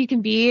miserable as you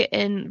can be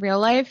in real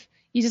life,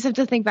 you just have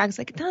to think back. It's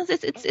like, no,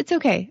 it's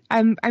okay.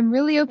 I'm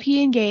really OP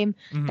in game.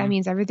 That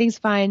means everything's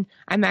fine.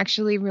 I'm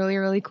actually really,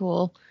 really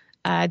cool,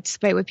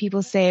 despite what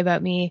people say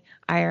about me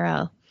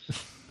IRL.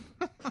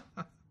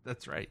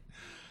 That's right.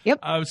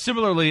 Yep.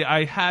 Similarly,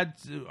 I had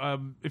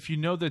to, if you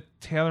know the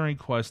tailoring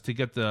quest to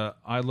get the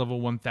eye level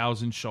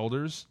 1000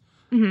 shoulders,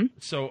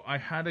 so I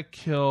had to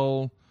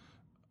kill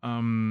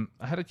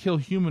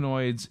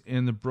humanoids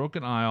in the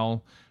Broken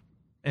Isle,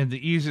 and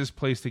the easiest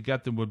place to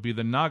get them would be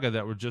the Naga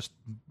that were just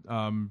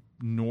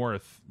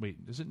north. Wait,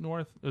 is it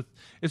north?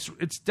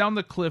 It's down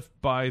the cliff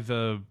by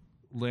the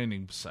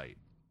landing site.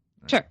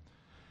 Right? Sure.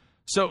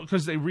 So,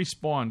 because they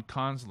respawn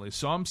constantly,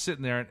 so I'm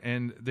sitting there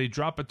and they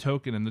drop a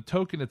token, and the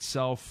token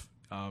itself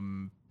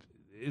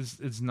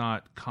is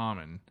not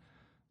common.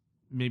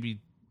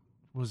 Maybe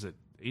was it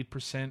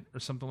 8%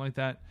 or something like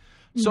that?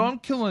 So I'm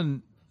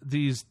killing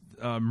these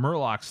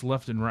Murlocs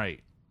left and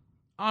right.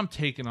 I'm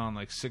taking on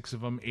like 6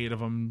 of them, 8 of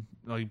them.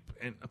 Like,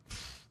 and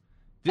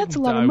that's a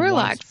lot of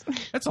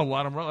Murlocs. That's a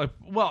lot of Murlocs.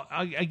 Well,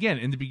 again,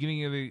 in the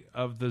beginning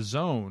of the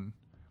zone,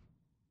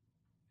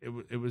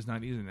 it was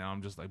not easy. Now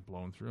I'm just like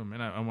blowing through them,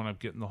 and I wound up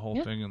getting the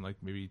whole thing in like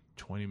maybe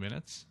 20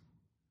 minutes.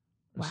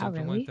 Or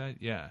something really? like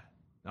that. Yeah.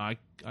 I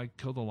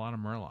killed a lot of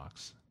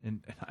Murlocs,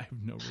 and I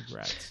have no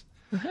regrets.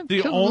 I've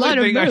killed a lot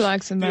of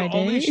Murlocs in my day. The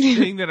only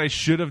thing that I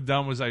should have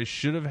done was I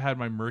should have had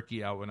my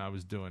Murky out when I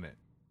was doing it.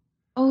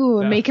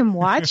 Oh, make him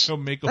watch?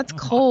 That's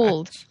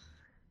cold.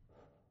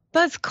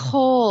 That's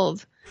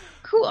cold.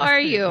 Who are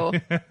you?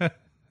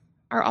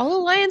 Are all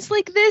Alliance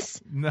like this?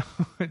 No,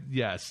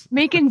 yes.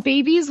 Making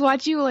babies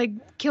watch you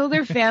like kill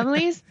their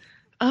families?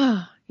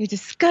 Oh, you're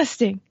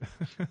disgusting.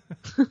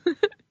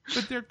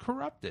 But they're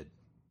corrupted.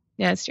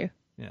 Yeah, that's true.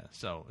 Yeah,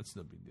 so it's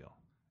no big deal.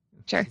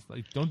 It's Sure.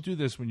 like, don't do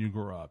this when you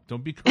grow up.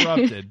 Don't be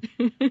corrupted.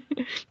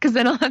 Because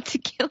then I'll have to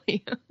kill you.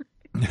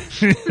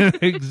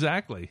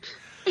 Exactly.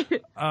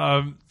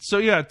 So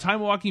yeah, Time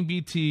Walking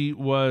BT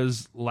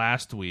was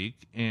last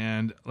week,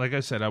 and like I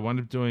said, I wound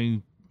up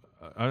doing.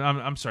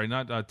 I'm sorry,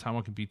 not Time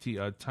Walking BT.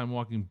 Time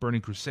Walking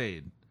Burning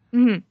Crusade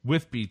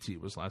with BT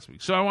was last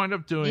week. So I wound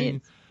up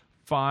doing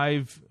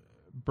 5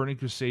 Burning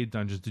Crusade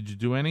dungeons. Did you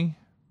do any?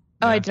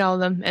 Oh, yeah. I did all of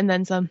them, and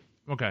then some.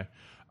 Okay.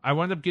 I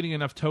wound up getting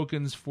enough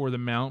tokens for the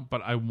mount,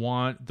 but I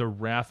want the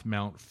Wrath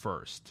mount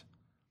first.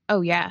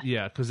 Oh, yeah.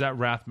 Yeah, because that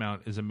Wrath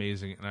mount is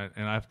amazing,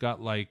 and I've got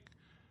like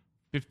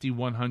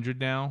 5,100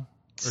 now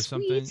or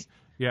something.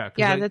 Yeah,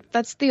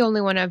 that's the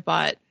only one I've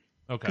bought.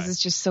 Okay. Because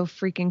it's just so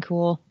freaking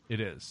cool. It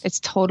is.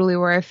 It's totally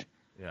worth.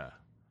 Yeah.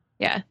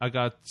 Yeah. I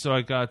got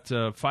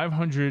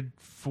 500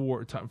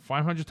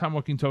 Time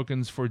Walking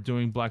tokens for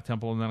doing Black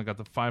Temple, and then I got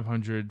the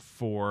 500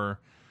 for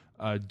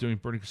doing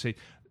Burning Crusade.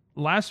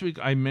 Last week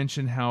I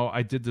mentioned how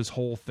I did this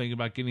whole thing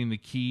about getting the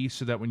key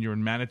so that when you're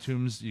in Mana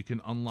Tombs you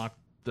can unlock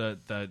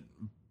the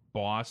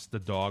boss, the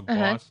dog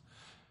boss.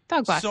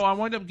 Dog boss. So I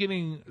wound up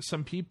getting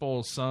some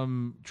people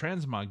some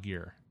transmog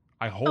gear.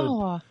 I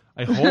hope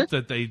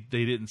that they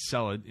didn't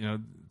sell it. You know,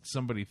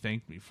 somebody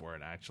thanked me for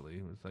it. Actually,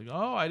 it was like,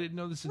 "Oh, I didn't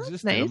know this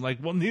existed." Nice. I'm like,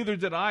 "Well, neither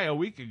did I a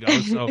week ago."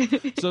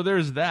 So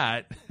there's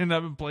that. And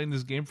I've been playing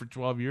this game for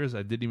 12 years.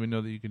 I didn't even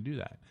know that you can do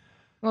that.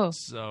 Whoa.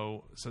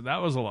 So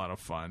that was a lot of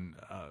fun.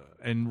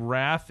 And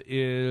Wrath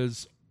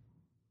is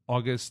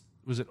August.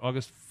 Was it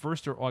August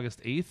 1st or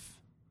August 8th?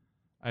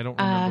 I don't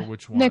remember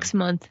which one. Next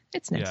month.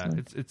 It's next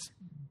month.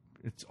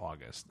 It's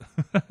August.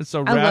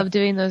 So I love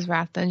doing those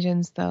Wrath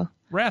dungeons, though.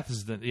 Wrath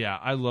is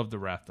I love the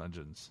Wrath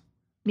dungeons.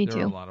 Me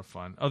They're too. a lot of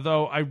fun.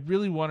 Although I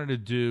really wanted to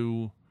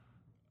do,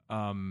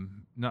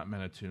 not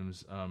Mana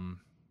Tombs.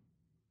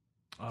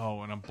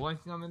 Oh, and I'm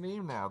blanking on the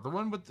name now. The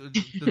one with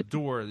the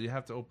door. You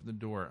have to open the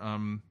door.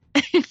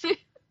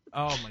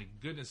 Oh my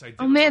goodness!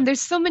 Oh man,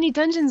 there's so many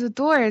dungeons with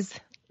doors.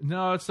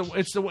 No, it's in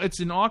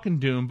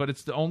Auchendoom, but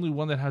it's the only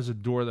one that has a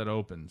door that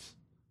opens.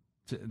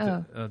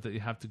 That you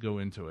have to go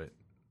into it.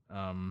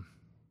 I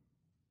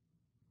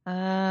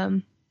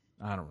don't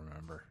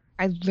remember.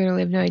 I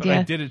literally have no idea. But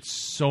I did it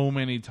so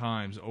many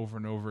times over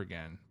and over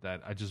again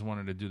that I just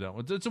wanted to do that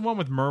one. It's the one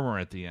with Murmur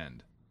at the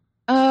end.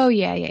 Oh,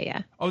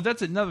 yeah. Oh,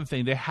 that's another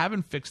thing. They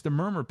haven't fixed the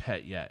Murmur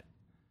pet yet.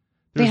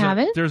 They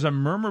haven't? There's a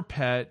Murmur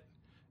pet,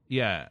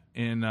 yeah,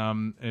 in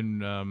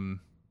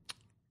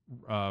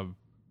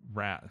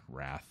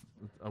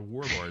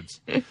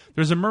Warlords.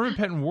 There's a Murmur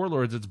pet in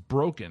Warlords that's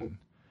broken.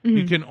 Mm-hmm.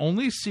 You can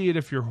only see it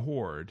if you're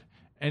Horde.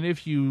 And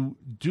if you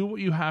do what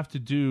you have to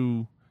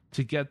do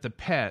to get the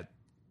pet,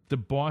 the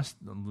boss,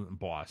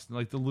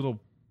 like the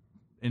little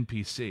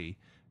NPC,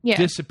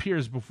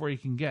 disappears before you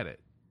can get it.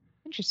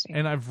 Interesting.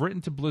 And I've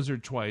written to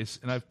Blizzard twice,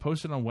 and I've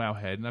posted on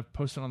Wowhead, and I've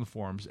posted on the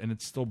forums, and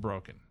it's still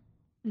broken.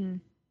 Mm.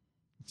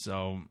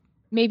 So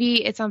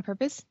maybe it's on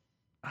purpose?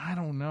 I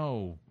don't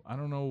know. I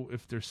don't know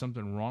if there's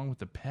something wrong with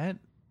the pet,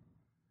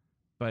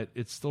 but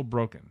it's still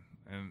broken,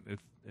 and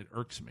it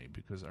irks me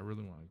because I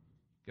really want to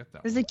get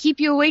that. Does it keep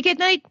you awake at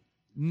night?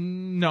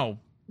 No.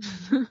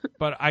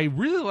 But I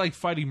really like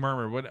fighting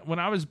Murmur. When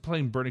I was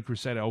playing Burning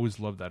Crusade, I always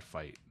loved that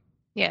fight.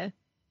 Yeah.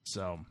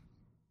 So,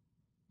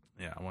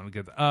 Yeah, I want to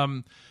get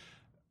that.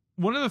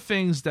 One of the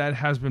things that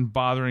has been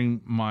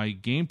bothering my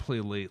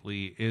gameplay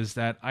lately is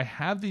that I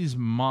have these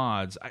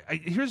mods.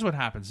 Here's what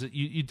happens.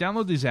 You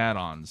download these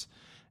add-ons,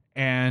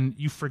 and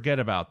you forget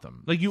about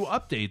them. Like, you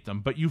update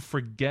them, but you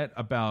forget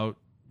about,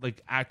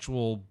 like,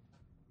 actual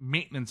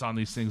maintenance on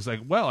these things. Like,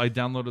 well, I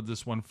downloaded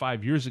this one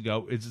 5 years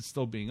ago. Is it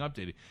still being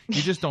updated?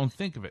 You just don't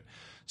think of it.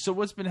 So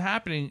what's been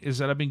happening is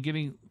that I've been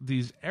getting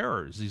these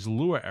errors, these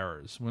Lua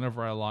errors,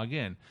 whenever I log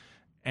in.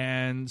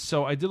 And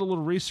so I did a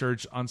little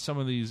research on some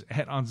of these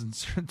add-ons, and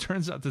it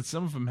turns out that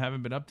some of them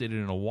haven't been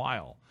updated in a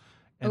while.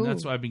 And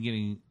that's why I've been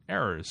getting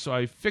errors. So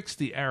I fixed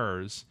the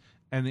errors,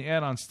 and the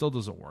add-on still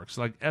doesn't work. So,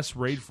 like,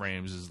 S-RAID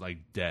frames is, like,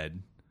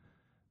 dead.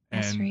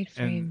 S-RAID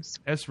frames.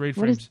 S-RAID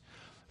frames.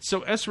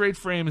 So S-RAID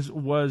frames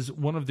was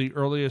one of the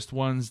earliest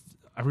ones.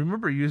 I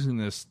remember using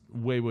this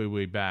way, way,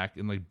 way back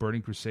in, like,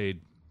 Burning Crusade.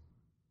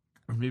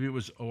 Or maybe it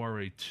was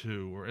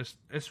ORA2 or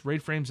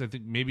S-RAID frames. I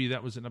think maybe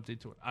that was an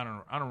update to it. I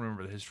don't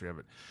remember the history of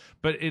it.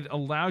 But it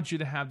allowed you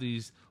to have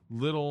these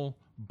little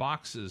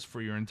boxes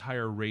for your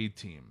entire raid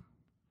team.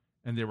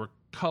 And they were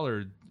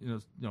colored,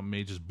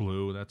 mages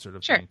blue, that sort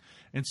of thing.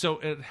 And so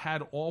it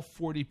had all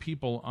 40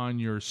 people on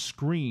your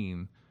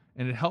screen,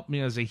 and it helped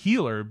me as a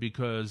healer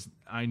because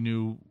I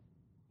knew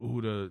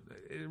who to.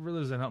 It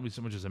really doesn't help me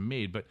so much as a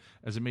mage, but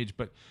as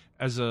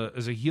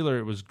a healer,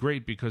 it was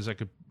great because I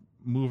could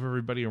move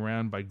everybody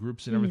around by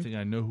groups and everything.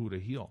 I know who to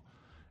heal.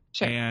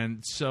 Sure.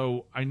 And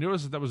so I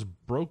noticed that was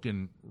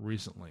broken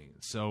recently.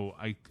 So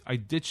I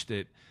ditched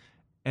it,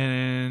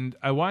 and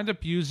I wound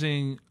up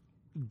using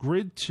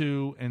Grid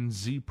 2 and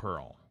Z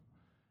Pearl.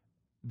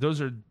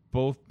 Those are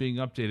both being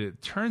updated.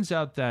 It turns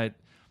out that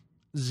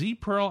Z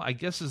Pearl, I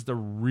guess, is the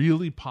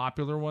really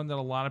popular one that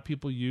a lot of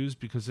people use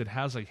because it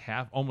has like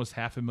almost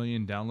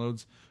 500,000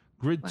 downloads.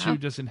 Grid 2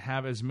 doesn't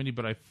have as many,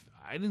 but I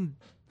didn't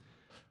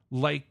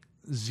like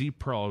Z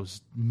Pearl. It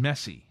was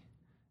messy.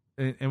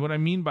 And what I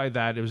mean by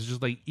that, it was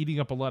just like eating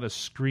up a lot of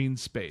screen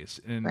space,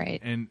 and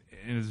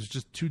it was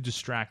just too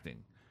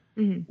distracting.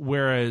 Mm-hmm.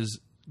 Whereas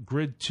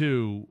Grid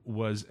 2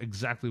 was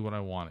exactly what I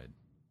wanted,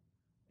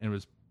 and it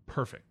was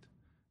perfect.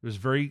 It was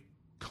very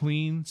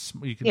clean.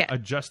 You can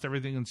adjust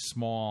everything in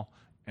small,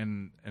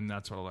 and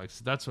that's what I like.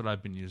 So that's what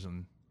I've been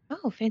using.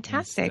 Oh,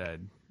 fantastic!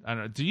 Instead. I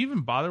don't know. Do you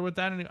even bother with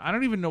that? I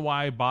don't even know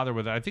why I bother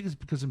with it. I think it's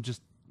because I'm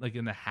just like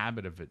in the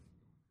habit of it.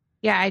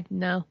 Yeah,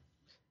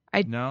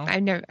 I've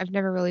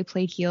never really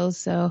played heals,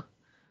 so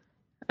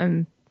I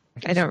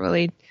don't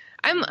really.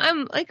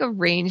 I'm like a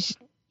ranged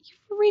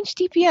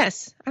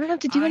DPS. I don't have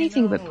to do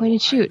anything but point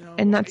and shoot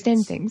and not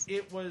stand things.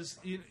 It was.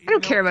 I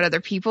don't care about other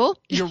people.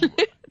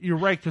 You're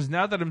right, because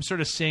now that I'm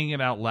sort of saying it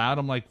out loud,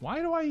 I'm like,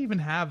 why do I even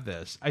have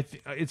this?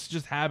 It's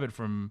just habit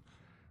from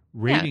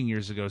raiding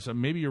years ago. So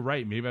maybe you're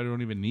right. Maybe I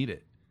don't even need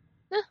it.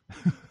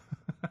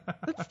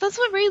 That's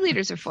what raid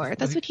leaders are for.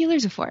 That's what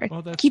healers are for.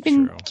 Well, that's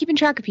keeping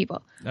track of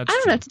people. I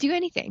don't have to do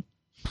anything.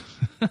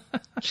 So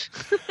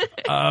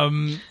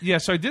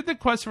I did the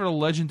quest for the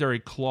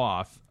legendary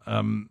cloth,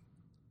 and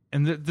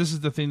this is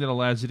the thing that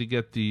allows you to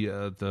get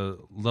the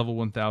level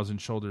 1000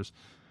 shoulders.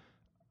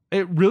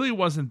 It really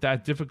wasn't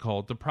that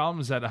difficult. The problem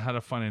is that I had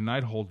to find a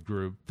Nighthold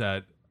group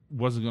that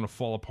wasn't going to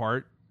fall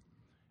apart,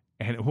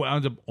 and it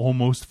wound up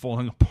almost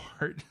falling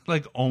apart,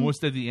 like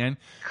almost at the end.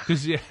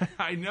 Because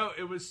I know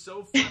it was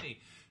so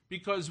funny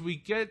because we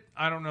get,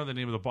 I don't know the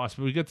name of the boss,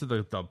 but we get to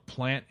the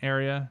plant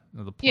area,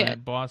 the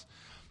plant boss,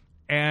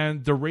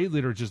 and the raid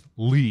leader just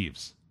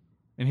leaves,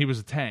 and he was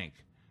a tank.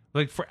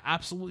 Like, for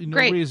absolutely no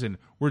reason.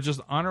 We're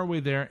just on our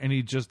way there, and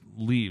he just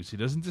leaves. He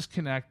doesn't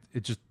disconnect.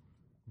 It's just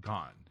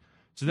gone.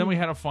 So then we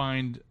had to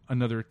find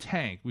another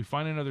tank. We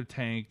find another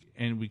tank,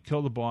 and we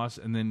kill the boss,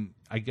 and then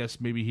I guess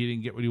maybe he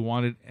didn't get what he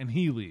wanted, and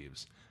he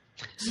leaves.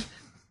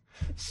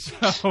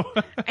 So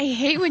I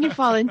hate when you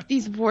fall into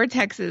these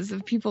vortexes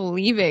of people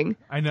leaving.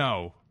 I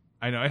know.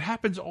 It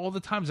happens all the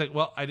time. It's like,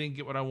 well, I didn't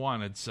get what I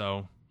wanted,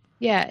 so...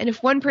 Yeah, and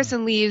if one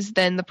person leaves,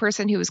 then the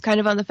person who was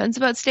kind of on the fence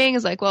about staying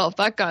is like, well, if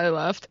that guy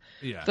left,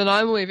 then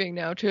I'm leaving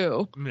now,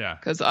 too. Yeah.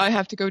 Because I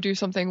have to go do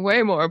something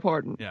way more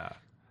important. Yeah.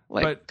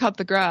 Like cut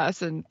the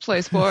grass and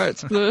play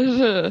sports.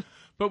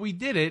 But we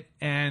did it,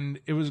 and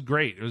it was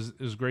great. It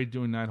was great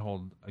doing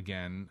Nighthold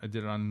again. I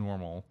did it on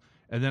normal.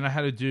 And then I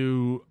had to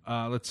do,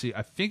 let's see,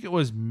 I think it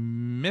was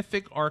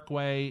Mythic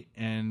Archway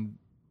and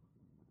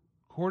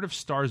Court of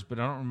Stars, but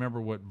I don't remember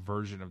what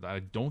version of that. I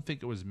don't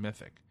think it was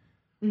Mythic.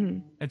 Mm-hmm.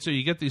 And so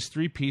you get these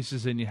 3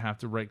 pieces, and you have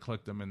to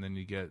right-click them, and then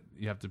you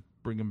have to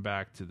bring them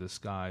back to this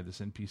guy, this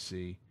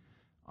NPC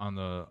on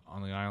the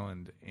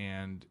island,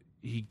 and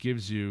he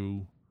gives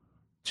you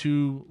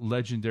 2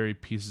 legendary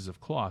pieces of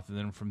cloth, and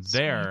then from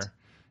there,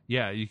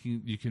 you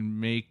can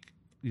make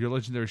your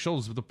legendary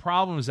shoulders. But the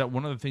problem is that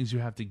one of the things you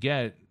have to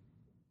get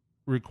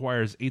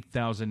requires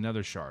 8,000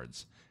 nether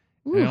shards.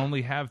 And I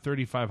only have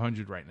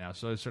 3,500 right now,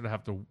 so I sort of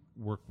have to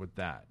work with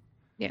that.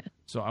 Yeah.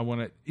 So I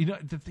want to,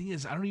 the thing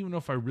is, I don't even know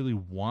if I really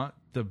want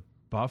the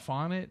buff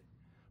on it,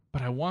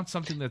 but I want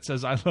something that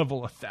says I level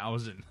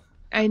 1,000.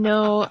 I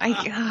know.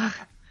 I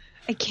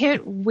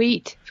can't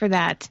wait for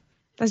that.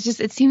 That's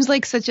just, it seems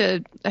like such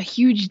a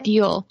huge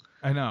deal.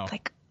 I know.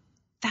 Like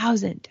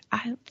 1,000.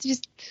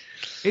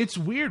 It's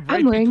weird, right?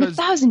 I'm wearing because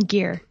 1,000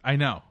 gear. I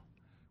know.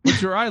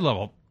 What's your eye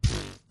level?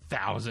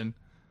 1,000.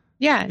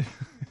 Yeah.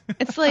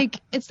 It's like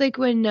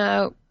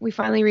when we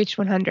finally reached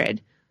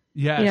 100.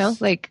 Yes. You know,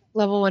 like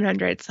level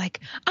 100. It's like,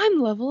 I'm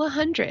level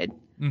 100.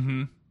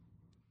 Mm-hmm.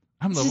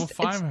 I'm level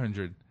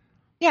 500.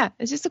 Yeah,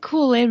 it's just a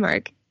cool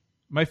landmark.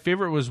 My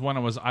favorite was when I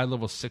was eye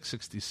level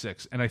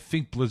 666, and I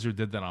think Blizzard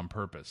did that on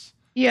purpose.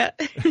 Yeah.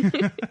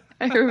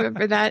 I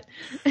remember that.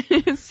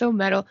 It's so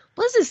metal.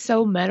 Blizz is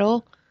so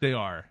metal. They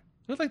are.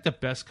 They're like the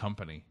best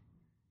company.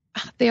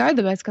 They are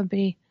the best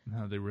company.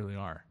 No, they really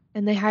are.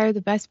 And they hire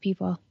the best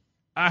people.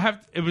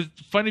 It was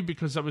funny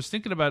because I was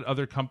thinking about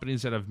other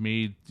companies that have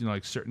made,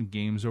 like certain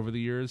games over the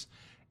years,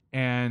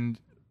 and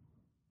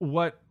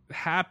what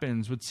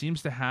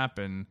seems to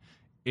happen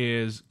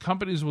is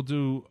companies will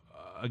do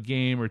a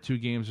game or two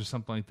games or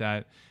something like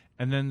that,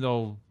 and then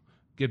they'll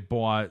get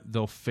bought,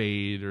 they'll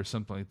fade or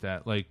something like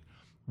that. Like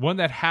one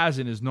that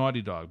hasn't is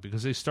Naughty Dog,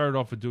 because they started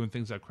off with doing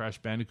things like Crash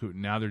Bandicoot,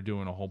 and now they're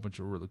doing a whole bunch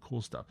of really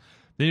cool stuff.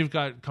 Then you've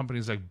got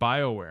companies like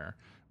BioWare,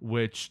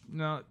 which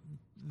the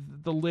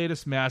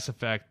latest Mass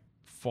Effect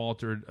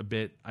faltered a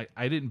bit.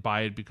 I didn't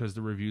buy it because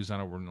the reviews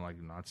on it were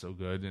like not so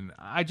good, and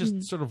I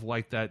just sort of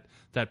like that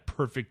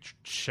perfect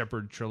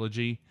Shepherd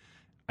trilogy.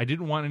 I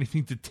didn't want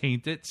anything to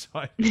taint it, so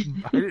I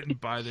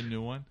didn't buy the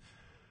new one.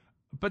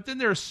 But then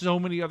there are so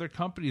many other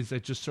companies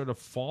that just sort of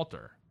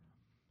falter,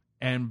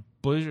 and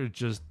Blizzard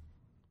just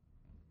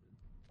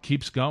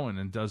keeps going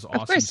and does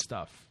awesome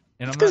stuff.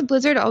 And it's because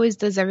Blizzard always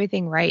does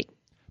everything right.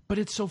 But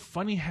it's so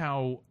funny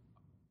how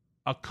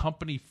a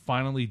company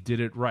finally did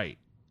it right.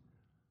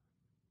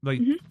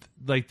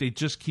 Like they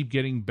just keep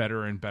getting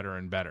better and better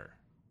and better.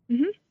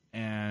 Mm-hmm.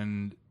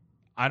 And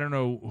I don't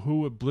know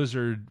who at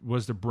Blizzard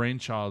was the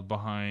brainchild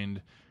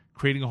behind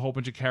creating a whole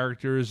bunch of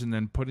characters and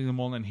then putting them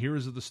all in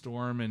Heroes of the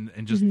Storm and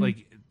just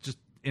just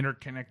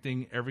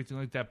interconnecting everything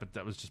like that. But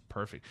that was just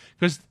perfect,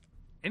 because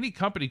any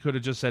company could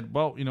have just said,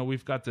 well,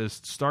 we've got this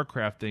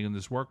StarCraft thing and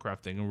this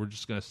Warcraft thing, and we're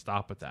just going to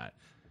stop at that.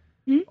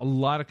 Mm-hmm. A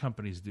lot of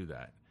companies do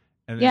that.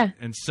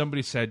 And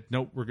somebody said,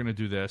 nope, we're going to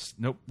do this.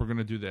 Nope, we're going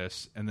to do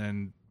this. And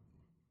then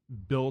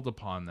build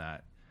upon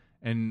that.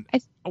 And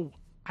I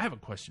have a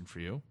question for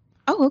you.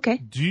 Oh, okay.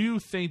 Do you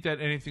think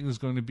that anything is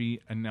going to be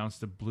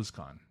announced at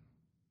BlizzCon?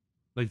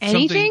 Like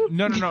anything?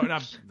 No,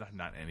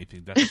 not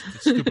anything. That's a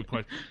stupid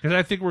question. Because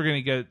I think we're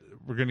going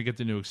to get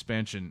the new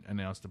expansion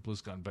announced at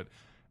BlizzCon. But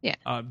yeah,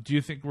 do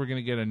you think we're going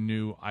to get a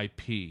new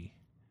IP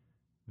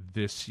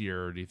this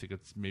year, or do you think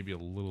it's maybe a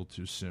little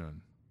too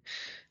soon?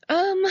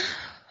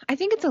 I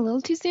think it's a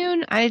little too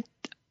soon.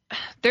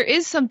 There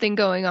is something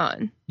going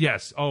on.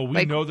 Yes. Oh,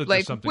 we know that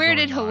there's something going on.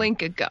 Where did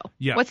Halinka go?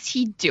 Yeah. What's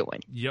he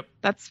doing? Yep.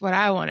 That's what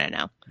I want to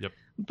know. Yep.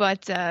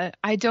 But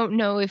I don't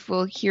know if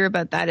we'll hear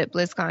about that at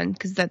BlizzCon,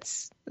 because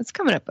that's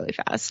coming up really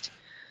fast.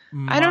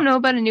 I don't know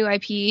about a new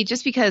IP,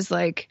 just because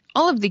like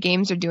all of the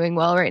games are doing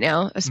well right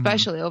now,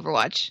 especially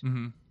Overwatch.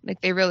 Mm-hmm.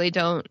 Like they really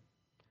don't.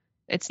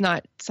 It's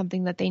not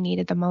something that they need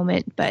at the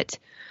moment. But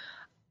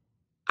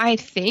I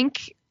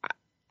think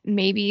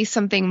maybe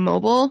something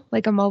mobile,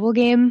 like a mobile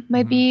game,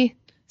 might be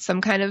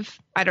some kind of,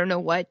 I don't know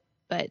what,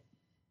 but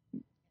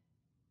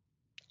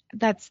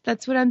that's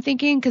what I'm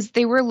thinking, because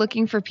they were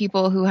looking for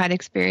people who had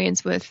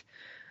experience with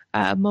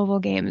mobile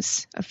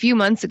games a few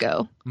months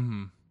ago.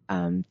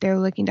 Mm-hmm. They're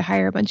looking to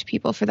hire a bunch of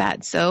people for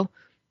that. So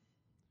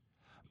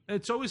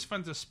it's always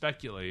fun to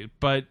speculate,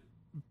 but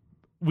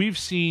we've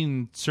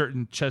seen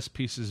certain chess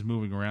pieces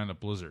moving around at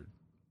Blizzard.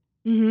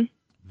 Mm-hmm.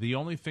 The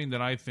only thing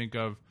that I think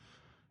of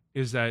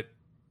is that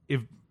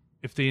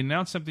if they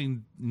announce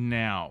something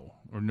now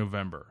or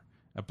November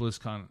at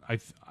BlizzCon,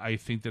 I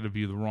think that it'd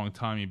be the wrong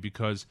timing,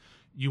 because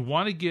you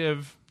want to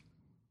give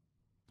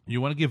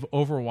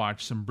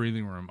Overwatch some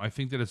breathing room. I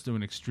think that it's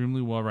doing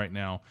extremely well right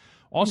now.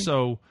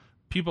 Also,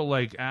 people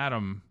like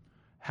Adam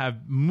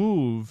have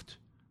moved,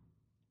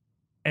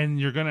 and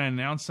you're going to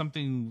announce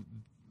something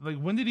like,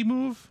 when did he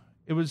move?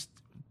 It was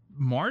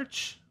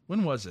March.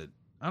 When was it?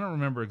 I don't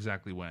remember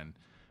exactly when,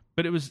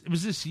 but it was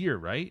this year,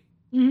 right?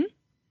 Mm-hmm.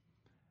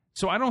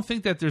 So I don't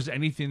think that there's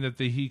anything that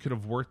he could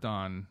have worked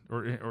on,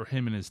 or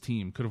him and his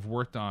team could have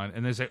worked on,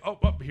 and they say, oh,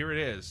 here it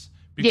is.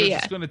 Because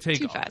it's going to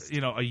take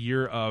a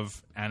year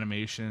of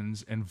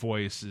animations and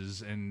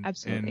voices and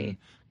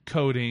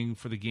coding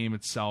for the game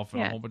itself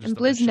and a whole bunch of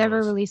stuff. And Blizz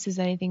never releases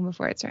anything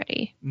before it's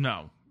ready.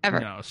 No. Ever.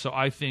 No. So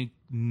I think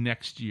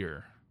next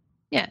year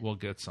we'll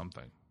get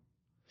something.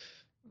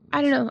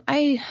 I don't know.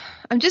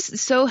 I'm just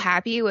so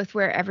happy with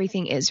where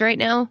everything is right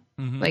now.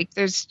 Mm-hmm. Like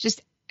there's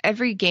just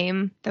every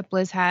game that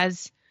Blizz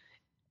has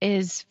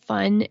is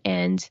fun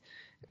and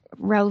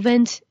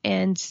relevant,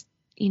 and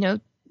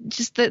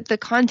just the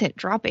content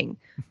dropping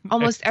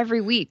almost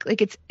every week.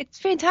 Like it's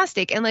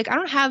fantastic. And like, I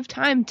don't have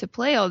time to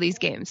play all these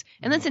games,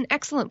 and that's an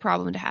excellent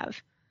problem to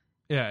have.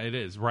 Yeah, it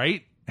is.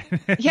 Right.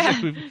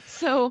 Yeah.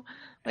 So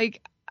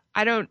like,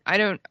 I don't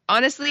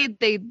honestly,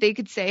 they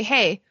could say,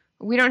 hey,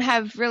 we don't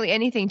have really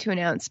anything to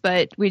announce,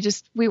 but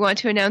we want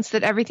to announce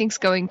that everything's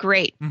going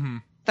great. Mm-hmm.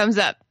 Thumbs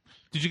up.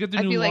 Did you get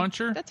the new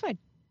launcher? Like, that's fine.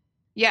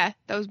 Yeah,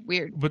 that was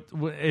weird. But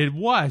it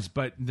was,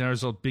 but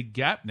there's a big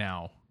gap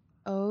now.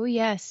 Oh,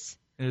 yes.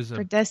 There's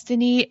For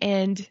Destiny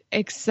and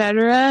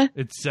etc.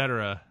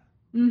 etc.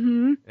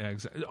 Mm-hmm. Yeah,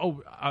 exactly.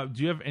 Oh,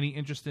 do you have any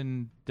interest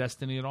in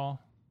Destiny at all?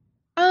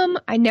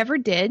 I never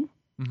did,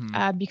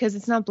 Mm-hmm. because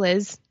it's not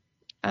Blizz.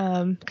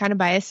 Kind of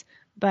biased.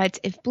 But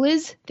if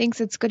Blizz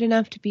thinks it's good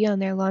enough to be on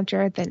their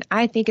launcher, then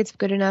I think it's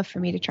good enough for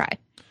me to try.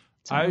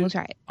 So I will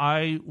try it.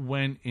 I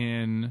went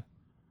in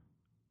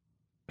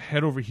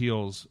head over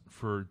heels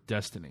for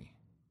Destiny.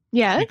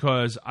 Yeah.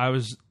 Because I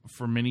was,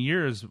 for many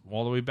years,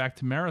 all the way back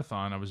to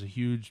Marathon, I was a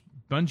huge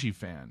Bungie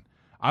fan.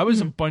 I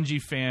was a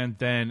Bungie fan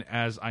then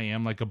as I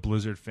am like a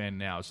Blizzard fan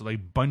now. So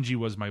like Bungie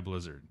was my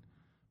Blizzard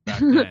back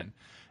then.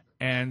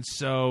 And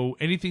so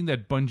anything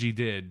that Bungie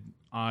did,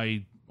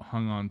 I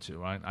hung on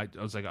to. I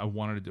was like, I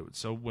wanted to do it.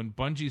 So when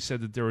Bungie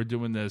said that they were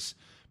doing this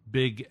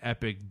big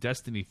epic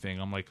Destiny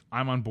thing, I'm like,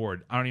 I'm on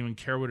board. I don't even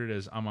care what it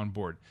is. I'm on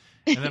board.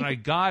 And then I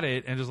got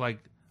it and just like,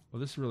 well,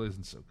 this really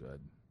isn't so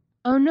good.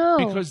 Oh, no.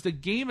 Because the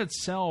game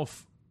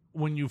itself,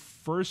 when you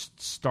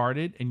first start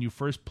it and you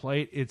first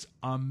play it, it's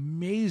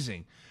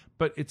amazing.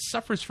 But it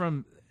suffers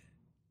from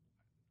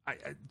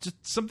just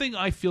something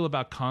I feel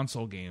about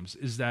console games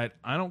is that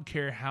I don't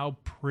care how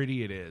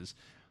pretty it is.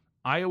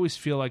 I always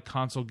feel like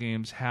console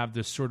games have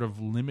this sort of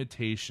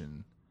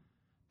limitation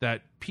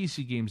that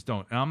PC games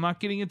don't. And I'm not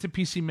getting into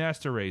PC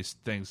Master Race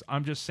things.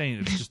 I'm just saying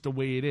it's just the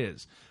way it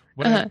is.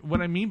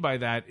 What I mean by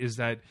that is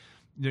that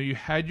you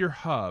had your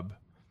hub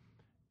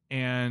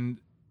and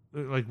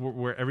like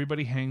where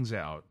everybody hangs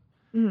out,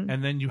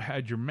 and then you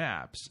had your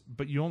maps,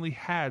 but you only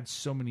had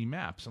so many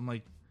maps. I'm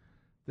like,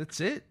 that's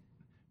it.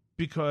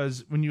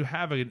 Because when you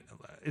have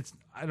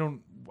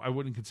I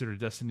wouldn't consider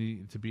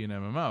Destiny to be an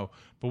MMO,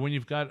 but when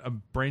you've got a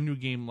brand new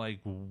game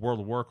like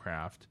World of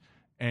Warcraft,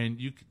 and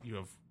you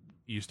have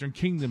Eastern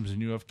Kingdoms,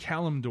 and you have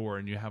Kalimdor,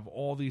 and you have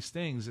all these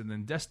things, and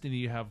then Destiny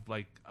you have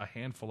like a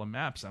handful of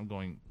maps. I'm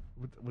going,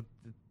 what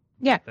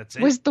yeah, that's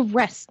it. Where's the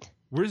rest?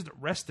 Where's the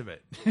rest of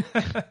it?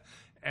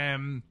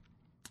 And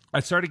I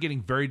started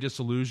getting very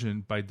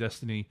disillusioned by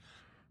Destiny,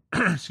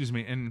 excuse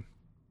me, and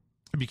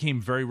it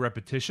became very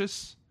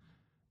repetitious.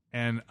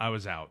 And I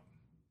was out.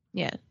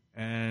 Yeah.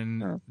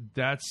 And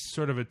that's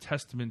sort of a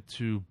testament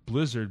to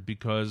Blizzard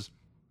because,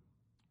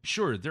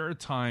 sure, there are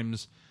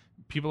times,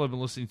 people have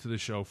been listening to the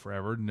show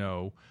forever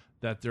know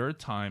that there are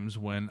times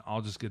when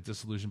I'll just get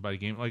disillusioned by the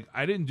game. Like,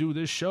 I didn't do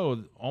this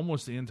show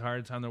almost the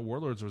entire time that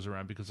Warlords was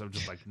around because I was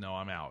just like, no,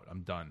 I'm out.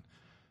 I'm done.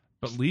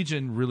 But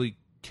Legion really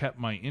kept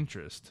my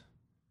interest.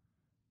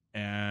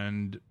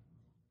 And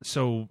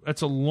so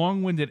that's a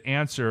long-winded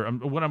answer.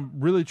 What I'm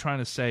really trying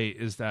to say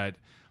is that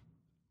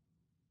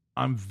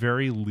I'm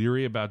very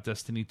leery about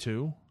Destiny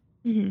 2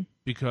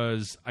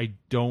 because I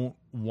don't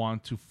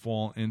want to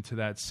fall into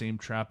that same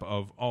trap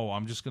of,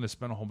 I'm just going to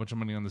spend a whole bunch of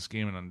money on this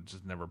game and I'm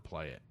just never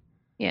play it.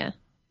 Yeah.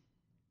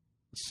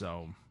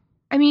 So,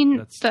 I mean,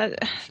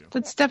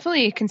 that's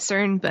definitely a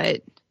concern,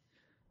 but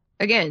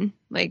again,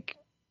 like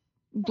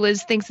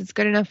Blizz thinks it's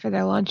good enough for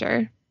their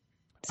launcher.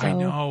 So I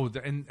know,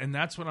 and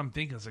that's what I'm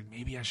thinking. It's like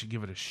maybe I should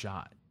give it a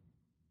shot.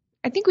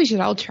 I think we should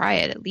all try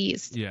it at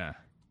least. Yeah.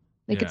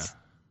 Like it's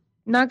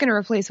not going to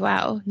replace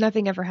WoW.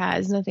 Nothing ever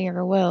has. Nothing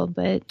ever will.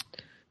 But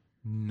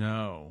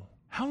no.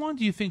 How long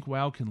do you think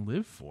WoW can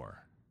live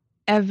for?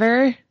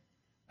 Ever.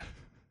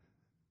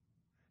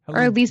 Or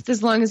at least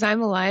as long as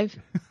I'm alive.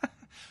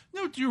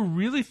 No, do you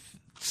really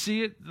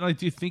see it? Like,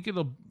 do you think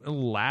it'll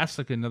last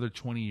like another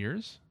 20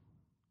 years?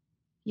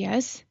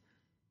 Yes.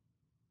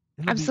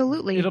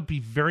 Absolutely. It'll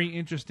be very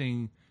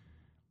interesting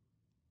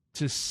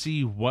to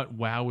see what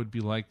WoW would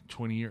be like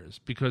 20 years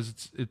because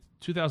it's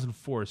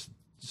 2004.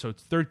 So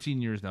it's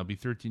 13 years now. It'll be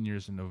 13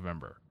 years in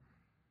November.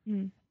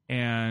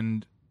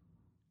 And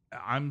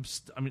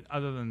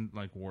other than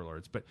like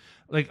Warlords, but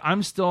like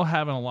I'm still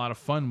having a lot of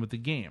fun with the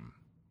game.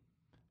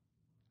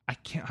 I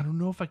don't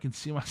know if I can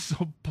see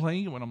myself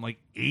playing it when I'm like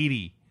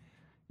 80.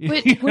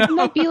 But wouldn't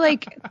that be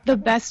like the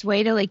best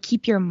way to like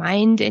keep your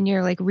mind and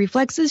your like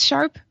reflexes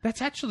sharp?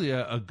 That's actually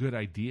a good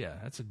idea.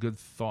 That's a good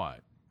thought.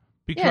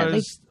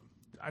 Because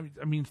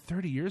I mean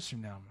 30 years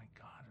from now, my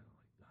God,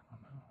 I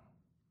don't know.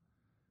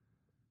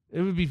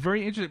 It would be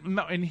very interesting.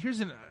 No, and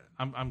here's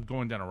I'm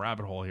going down a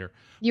rabbit hole here.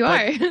 You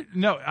are.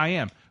 No, I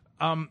am.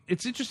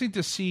 It's interesting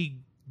to see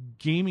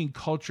gaming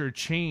culture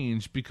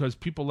change because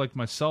people like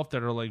myself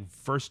that are like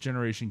first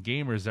generation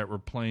gamers that were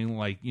playing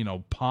like,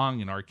 Pong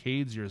in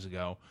arcades years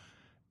ago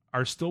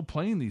are still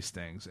playing these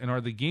things. And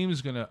are the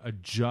games going to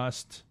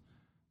adjust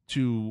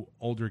to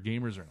older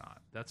gamers or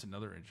not? That's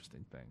another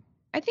interesting thing.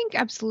 I think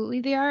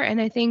absolutely they are.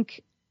 And I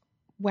think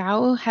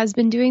WoW has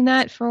been doing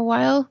that for a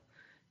while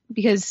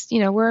because,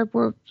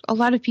 we're a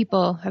lot of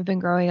people have been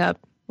growing up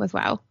with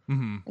WoW.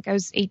 Like I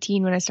was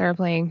 18 when I started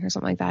playing or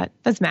something like that.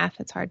 That's math.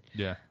 It's hard.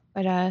 Yeah.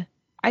 But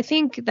I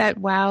think that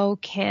WoW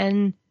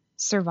can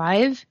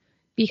survive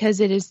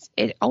because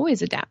it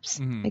always adapts.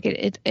 Like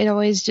it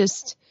always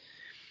just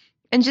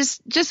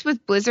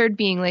with Blizzard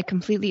being like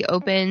completely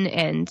open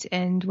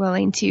and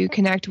willing to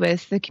connect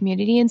with the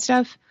community and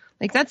stuff.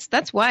 Like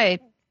that's why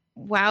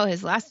WoW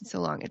has lasted so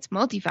long. It's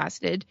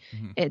multifaceted.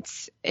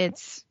 Mhm.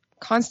 It's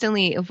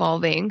constantly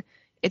evolving.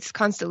 It's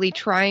constantly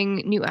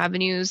trying new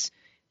avenues.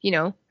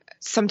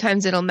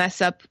 Sometimes it'll mess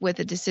up with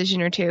a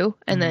decision or two,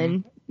 and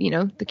then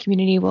the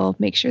community will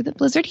make sure that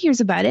Blizzard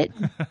hears about it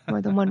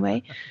more than one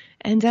way,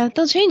 and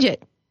they'll change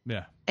it.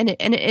 Yeah. And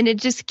it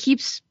just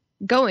keeps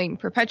going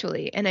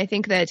perpetually. And I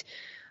think that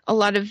a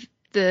lot of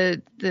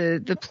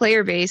the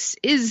player base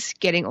is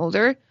getting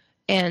older,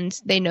 and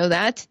they know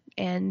that.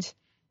 And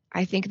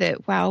I think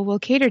that WoW will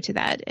cater to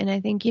that. And I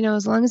think,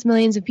 as long as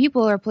millions of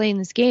people are playing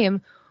this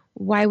game,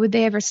 why would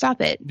they ever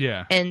stop it?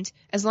 Yeah. And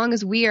as long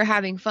as we are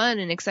having fun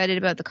and excited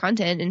about the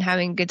content and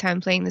having a good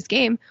time playing this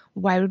game,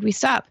 why would we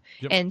stop?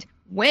 Yep. And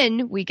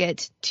when we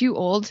get too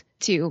old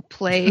to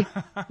play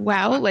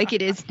WoW like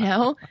it is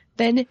now,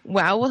 then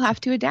WoW will have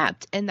to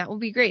adapt, and that will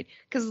be great.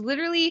 Because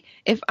literally,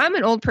 if I'm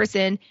an old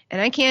person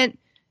and I can't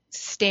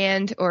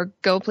stand or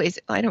go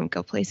places, I don't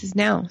go places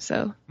now,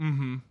 so.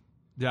 Mm-hmm.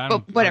 Yeah.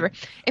 But whatever.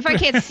 If I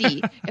can't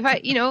see, if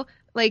I,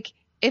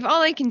 if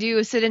all I can do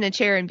is sit in a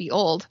chair and be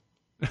old,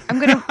 I'm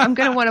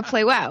gonna want to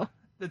play WoW.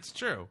 That's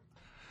true.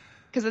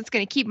 Because it's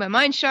going to keep my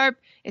mind sharp.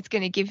 It's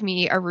going to give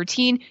me a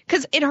routine.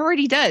 Because it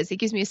already does. It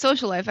gives me a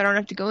social life. I don't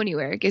have to go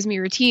anywhere. It gives me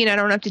a routine. I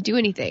don't have to do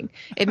anything.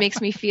 It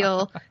makes me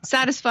feel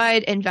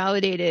satisfied and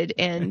validated.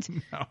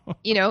 And,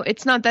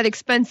 it's not that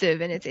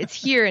expensive. And it's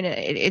here. And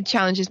it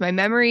challenges my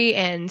memory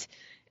and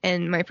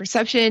my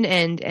perception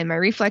and my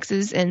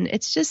reflexes. And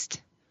it's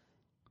just...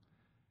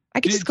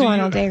 I could just go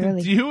on all day,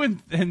 really. Do you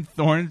and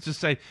Thorn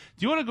just say, do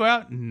you want to go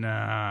out?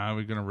 Nah,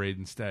 we're going to raid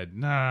instead.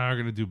 Nah, we're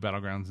going to do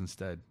Battlegrounds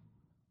instead.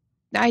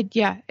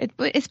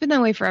 It's been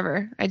that way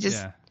forever. I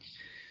just,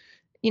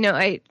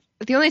 the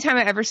only time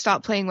I ever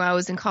stopped playing WoW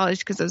was in college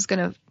because I was going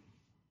to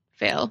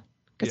fail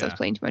because I was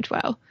playing too much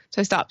WoW.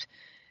 So I stopped.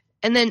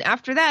 And then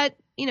after that,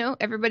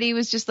 everybody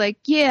was just like,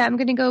 yeah, I'm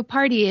going to go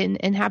party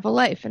and have a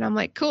life. And I'm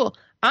like, cool,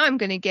 I'm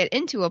going to get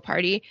into a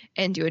party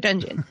and do a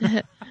dungeon.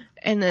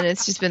 And then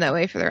it's just been that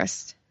way for the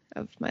rest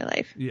of my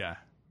life. Yeah.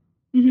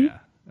 Mm-hmm. Yeah.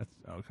 That's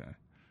okay.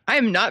 I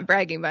am not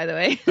bragging, by the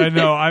way. I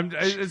know.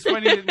 It's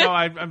funny. No,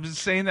 I'm just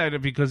saying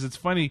that because it's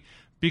funny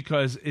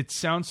because it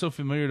sounds so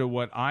familiar to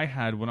what I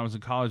had when I was in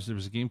college. There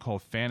was a game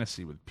called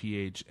Fantasy with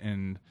PH,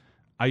 and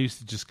I used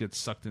to just get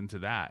sucked into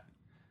that.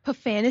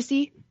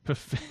 Fantasy?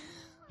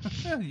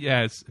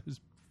 Yes, it was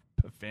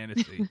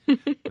Fantasy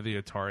for the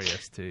Atari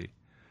ST.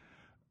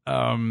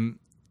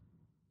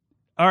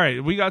 All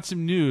right, we got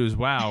some news.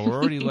 Wow, we're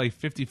already like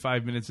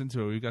 55 minutes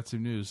into it. We got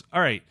some news.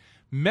 All right.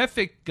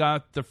 Mythic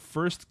got the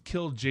first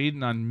kill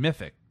Jaden on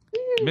Mythic.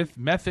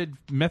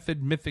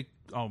 Mythic.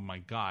 Oh my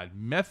God.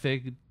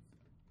 Mythic.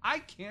 I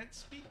can't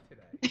speak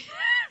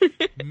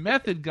today.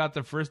 Method got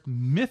the first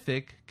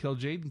Mythic kill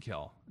Jaden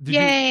kill.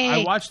 Yay.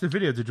 I watched the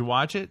video. Did you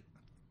watch it?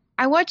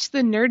 I watched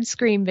the Nerd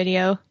Scream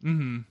video.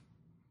 Mm-hmm.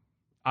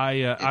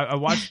 I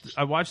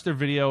watched their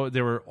video.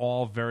 They were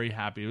all very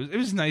happy. It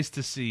was nice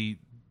to see.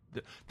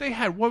 They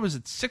had,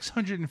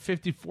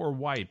 654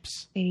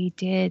 wipes. They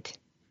did.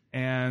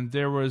 And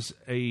there was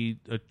a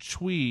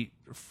tweet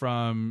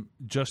from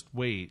Just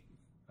Wait,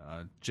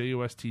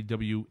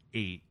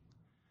 JUSTW8,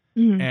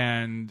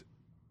 and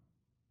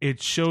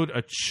it showed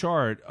a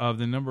chart of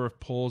the number of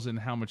polls and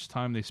how much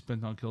time they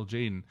spent on Kill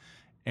Jaden.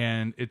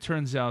 And it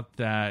turns out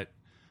that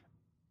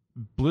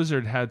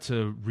Blizzard had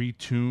to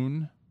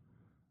retune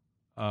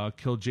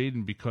Kill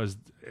Jaden because,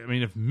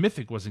 if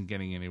Mythic wasn't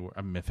getting anywhere,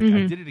 I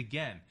did it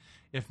again.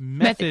 If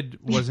Method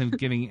wasn't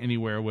getting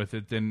anywhere with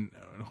it, then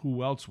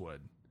who else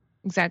would?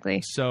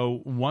 Exactly.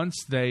 So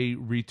once they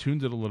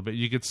retuned it a little bit,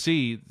 you could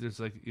see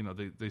there's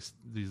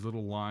these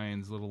little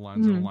lines,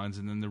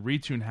 and then the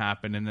retune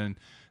happened, and then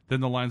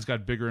the lines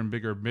got bigger and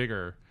bigger and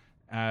bigger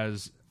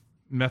as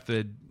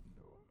Method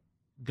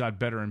got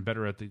better and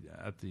better at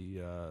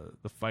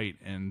the fight,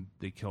 and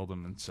they killed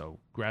him. And so,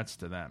 grats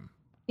to them.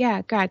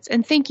 Yeah, grats,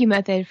 and thank you,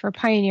 Method, for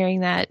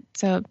pioneering that.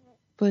 So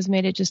Blizz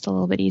made it just a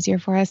little bit easier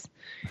for us.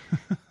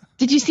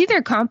 Did you see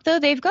their comp though?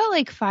 They've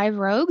got 5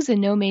 rogues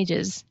and no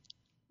mages.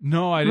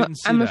 No, I didn't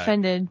see I'm that.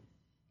 offended.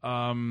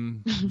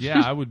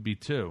 Yeah, I would be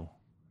too.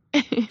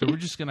 So we're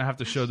just going to have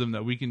to show them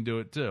that we can do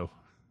it too.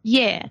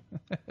 Yeah.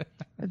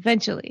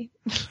 Eventually.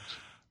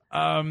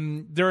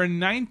 There are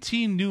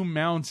 19 new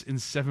mounts in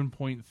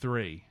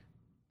 7.3.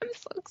 I'm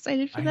so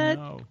excited for that.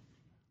 I know.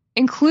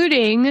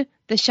 Including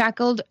the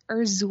shackled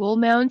Urzul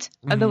mount,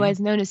 otherwise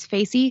known as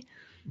Facey.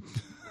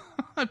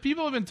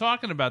 People have been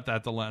talking about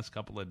that the last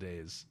couple of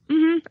days.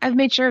 I've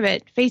made sure of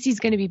it. Facey's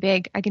going to be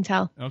big. I can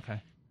tell.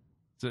 Okay.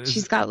 So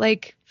she's got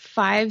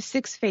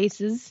 5-6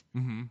 faces.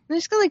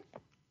 She's got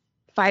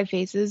 5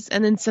 faces,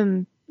 and then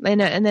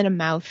and then a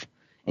mouth,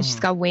 and she's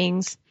got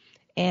wings.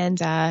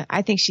 And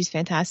I think she's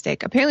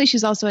fantastic. Apparently,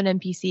 she's also an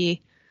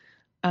NPC.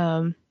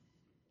 I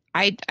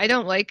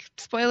don't like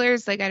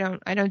spoilers. I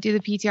don't do the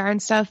PTR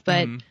and stuff,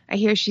 but I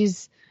hear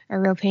she's a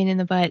real pain in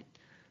the butt.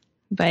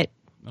 But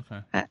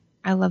okay,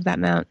 I love that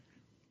mount.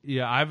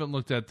 Yeah, I haven't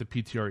looked at the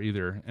PTR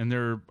either, and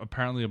there are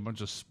apparently a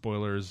bunch of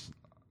spoilers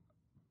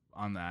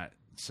on that.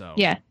 So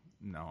yeah,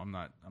 no, I'm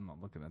not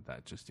looking at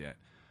that just yet.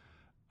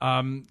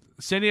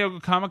 San Diego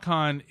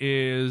Comic-Con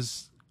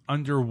is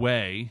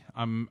underway.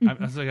 I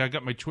was like, I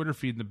got my Twitter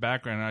feed in the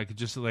background, and I could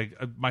just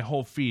my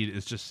whole feed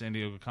is just San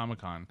Diego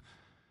Comic-Con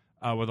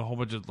with a whole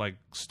bunch of like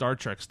Star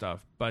Trek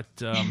stuff.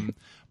 But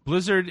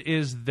Blizzard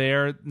is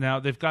there now.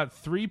 They've got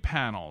 3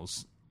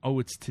 panels. Oh,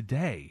 it's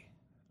today.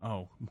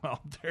 Oh,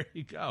 well, there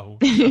you go.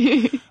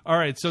 All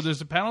right, so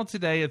there's a panel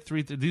today at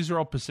 3. These are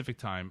all Pacific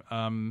time.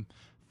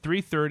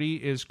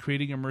 3:30 is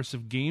creating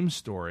immersive game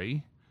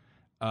story.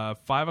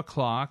 5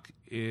 o'clock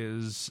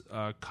is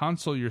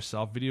console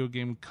yourself, video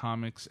game,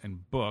 comics,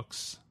 and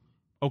books.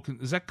 Oh,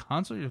 is that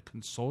console or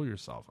console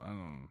yourself? I don't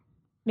know.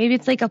 Maybe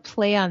it's like a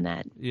play on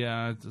that.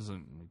 Yeah, it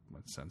doesn't make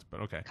much sense,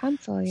 but okay.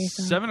 Console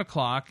yourself. 7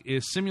 o'clock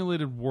is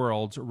simulated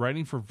worlds,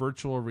 writing for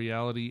virtual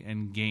reality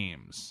and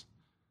games.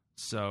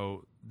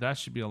 So that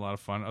should be a lot of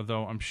fun,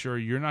 although I'm sure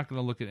you're not going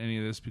to look at any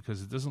of this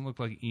because it doesn't look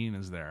like Ian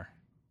is there.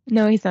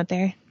 No, he's not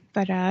there.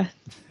 But I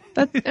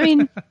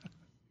mean,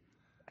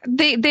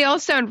 they all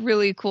sound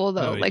really cool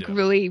though. Like do.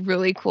 Really,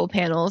 really cool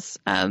panels.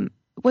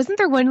 Wasn't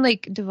there one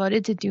like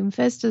devoted to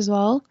Doomfist as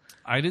well?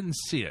 I didn't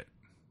see it.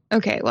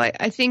 Okay, well,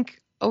 I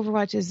think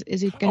Overwatch is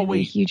going to be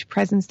a huge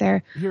presence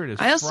there. Here it is.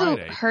 I also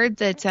Friday. heard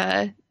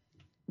that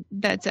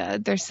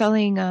they're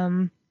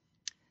selling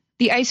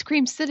the Ice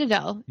Cream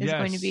Citadel is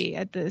going to be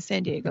at the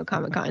San Diego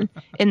Comic-Con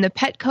in the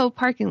Petco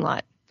parking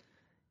lot,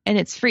 and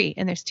it's free.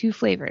 And there's 2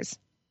 flavors.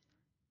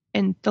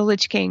 And the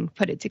Lich King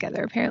put it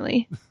together,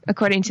 apparently,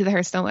 according to the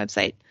Hearthstone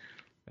website.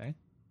 Okay.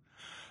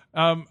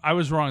 I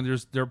was wrong.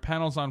 There are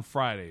panels on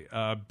Friday.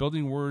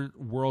 Building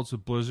Worlds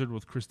with Blizzard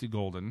with Christy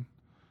Golden.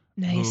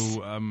 Nice.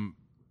 Who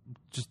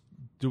just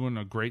doing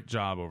a great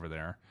job over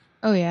there.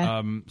 Oh,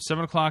 yeah.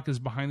 7 o'clock is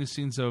behind the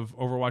scenes of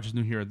Overwatch's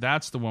new hero.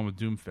 That's the one with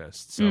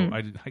Doomfist. So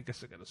I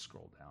guess I got to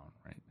scroll down,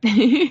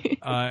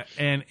 right?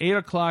 And 8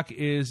 o'clock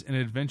is an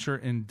adventure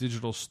in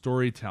digital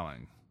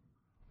storytelling.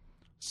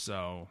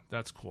 So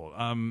that's cool.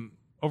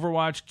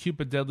 Overwatch,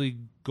 Cupid Deadly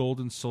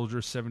Golden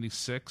Soldier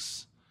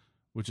 76,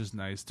 which is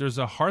nice. There's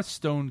a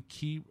Hearthstone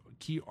key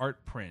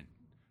art print.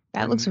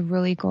 That looks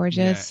really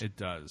gorgeous. Yeah, it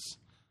does.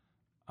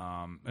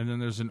 And then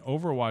there's an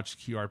Overwatch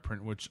key art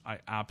print, which I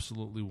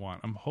absolutely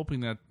want. I'm hoping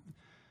that...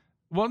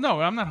 Well,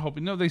 no, I'm not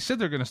hoping. No, they said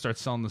they're going to start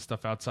selling this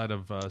stuff outside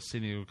of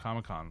San Diego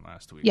Comic-Con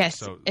last week. Yes,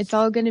 so, it's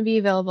all going to be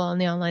available on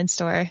the online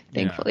store,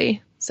 thankfully. Yeah.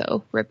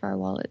 So rip our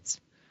wallets.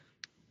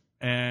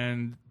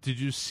 And did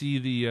you see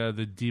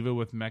the Diva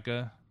with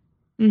Mecha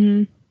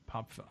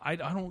pop? I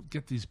don't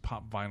get these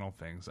pop vinyl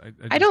things.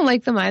 I don't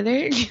like them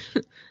either.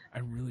 I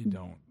really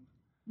don't.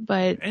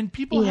 And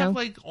people have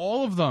like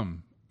all of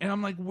them, and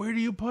I'm like, where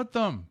do you put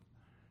them?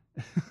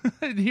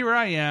 And here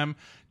I am.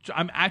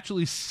 I'm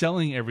actually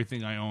selling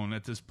everything I own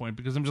at this point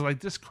because I'm just like,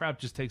 this crap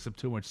just takes up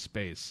too much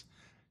space.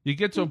 You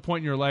get to a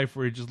point in your life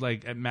where you're just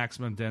like at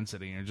maximum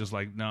density, and you're just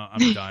like, no,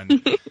 I'm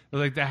done.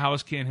 Like the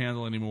house can't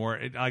handle anymore.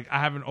 I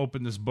haven't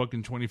opened this book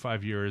in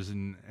 25 years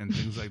and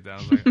things like that. I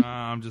was like,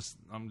 I'm just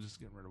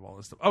getting rid of all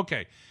this stuff.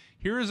 Okay,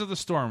 Heroes of the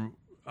Storm.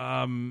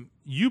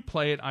 You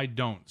play it, I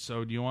don't.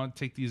 So do you want to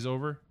take these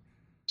over?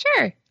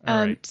 Sure.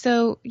 Right.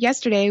 So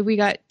yesterday we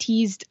got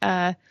teased.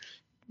 The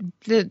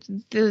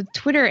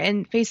Twitter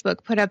and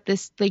Facebook put up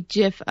this like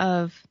GIF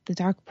of the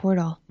Dark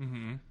Portal,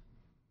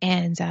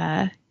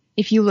 and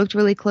if you looked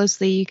really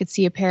closely, you could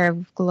see a pair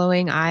of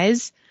glowing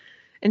eyes.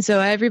 And so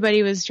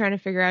everybody was trying to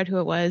figure out who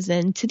it was.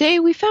 And today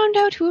we found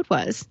out who it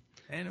was.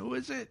 And who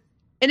is it?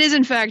 It is,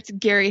 in fact,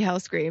 Gary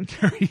Hellscream.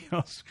 Gary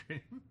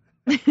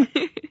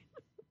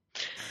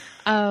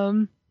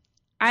Hellscream.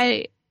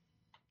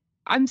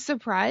 I'm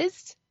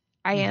surprised.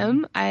 I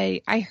am.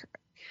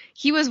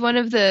 He was one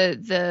of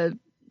the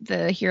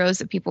heroes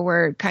that people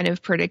were kind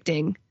of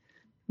predicting.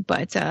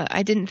 But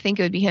I didn't think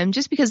it would be him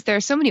just because there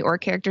are so many orc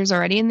characters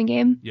already in the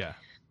game. Yeah.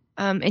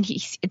 And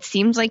it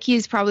seems like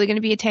he's probably going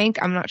to be a tank.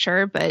 I'm not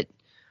sure, but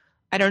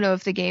I don't know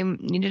if the game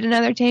needed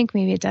another tank.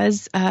 Maybe it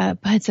does.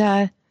 But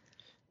I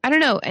don't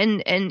know.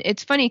 And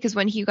it's funny because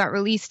when he got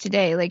released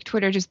today, like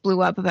Twitter just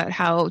blew up about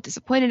how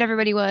disappointed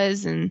everybody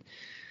was. And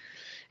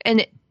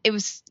it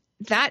was,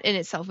 that in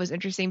itself was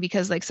interesting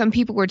because like some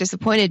people were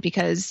disappointed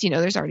because,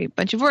 there's already a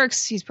bunch of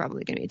orcs. He's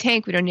probably going to be a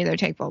tank. We don't need another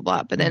tank, blah, blah,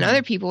 blah. But then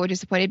other people were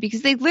disappointed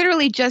because they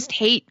literally just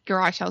hate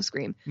Garage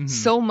Hellscream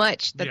so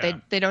much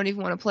that they don't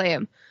even want to play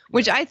him,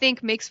 which I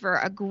think makes for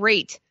a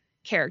great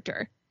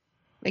character.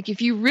 Like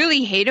if you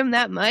really hate him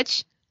that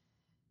much,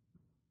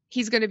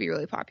 he's going to be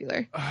really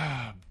popular.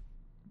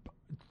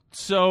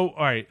 So,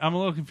 all right, I'm a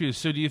little confused.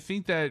 So do you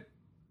think that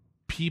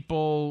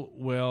people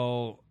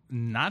will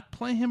not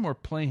play him or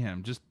play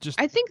him? Just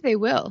I think they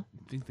will.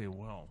 I think they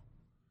will.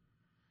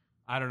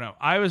 I don't know.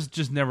 I was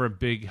just never a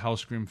big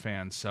Hellscream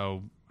fan,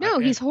 so... No,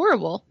 he's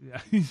horrible.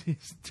 Yeah, he's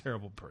a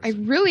terrible person. I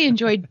really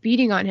enjoyed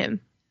beating on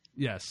him.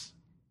 Yes.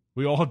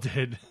 We all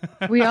did.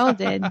 We all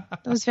did.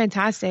 That was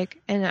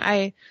fantastic. And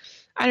I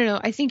don't know.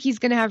 I think he's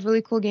going to have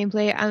really cool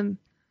gameplay. I'm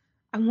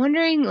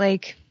wondering,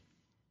 like,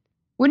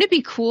 wouldn't it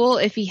be cool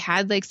if he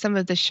had, like, some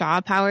of the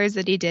Shaw powers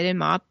that he did in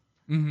MoP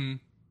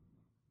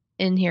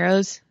in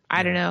Heroes?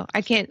 I don't know.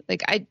 I can't,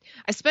 like, I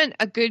spent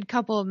a good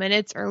couple of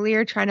minutes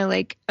earlier trying to,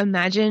 like,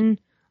 imagine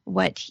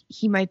what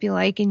he might be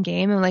like in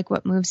game and like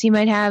what moves he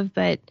might have,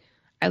 but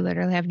I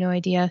literally have no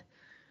idea.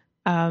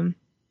 But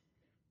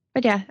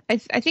yeah, I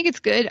think it's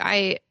good.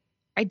 I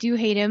do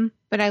hate him,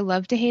 but I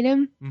love to hate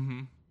him.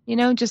 Mm-hmm. You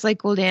know, just like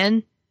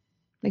Gul'dan.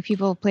 Like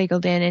people play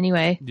Gul'dan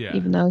anyway,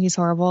 even though he's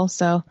horrible.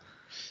 So,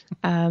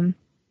 but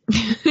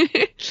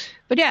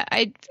yeah,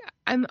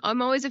 I'm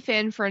always a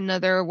fan for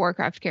another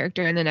Warcraft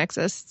character in the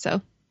Nexus.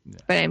 So,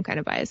 but I am kind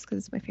of biased because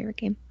it's my favorite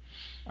game.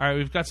 All right,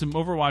 we've got some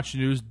Overwatch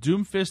news.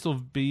 Doomfist will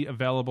be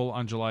available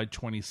on July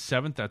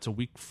 27th. That's a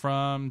week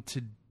from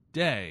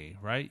today,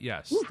 right?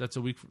 Yes, Ooh. That's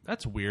a week.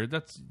 That's weird.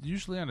 That's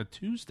usually on a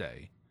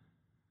Tuesday.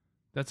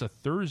 That's a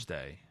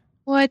Thursday.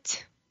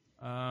 What?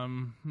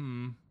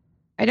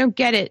 I don't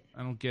get it.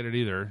 I don't get it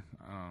either.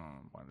 I don't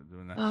know why they're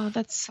doing that. Oh,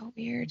 that's so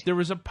weird. There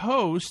was a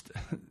post.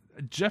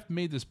 Jeff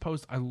made this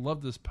post. I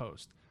love this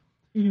post.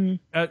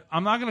 Mm-hmm.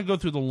 I'm not going to go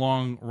through the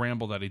long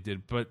ramble that he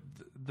did, but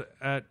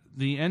at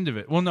the end of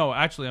it, well, no,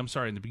 actually, I'm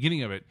sorry. In the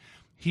beginning of it,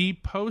 he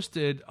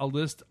posted a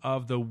list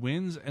of the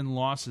wins and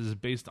losses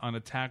based on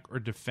attack or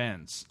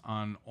defense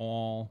on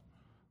all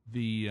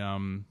the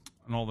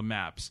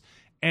maps,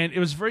 and it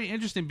was very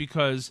interesting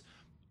because,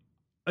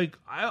 like,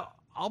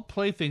 I'll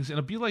play things, and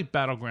it'll be like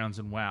Battlegrounds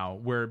in WoW,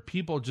 where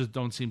people just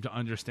don't seem to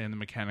understand the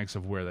mechanics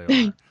of where they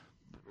are.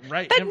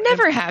 Right? That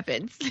never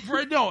happens.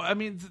 Right? No, I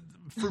mean,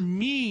 for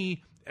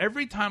me,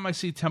 every time I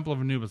see Temple of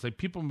Anubis, like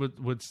people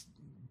would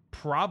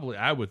probably,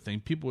 I would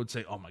think, people would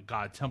say, "Oh my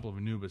God, Temple of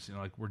Anubis!" You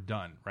know, like we're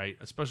done, right?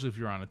 Especially if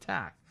you're on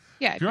attack.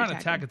 Yeah, if you're on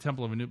attack at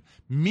Temple of Anubis,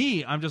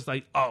 me, I'm just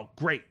like, "Oh,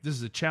 great, this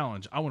is a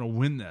challenge. I want to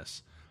win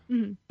this."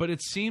 Mm-hmm. But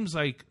it seems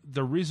like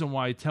the reason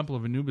why Temple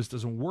of Anubis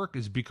doesn't work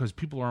is because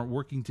people aren't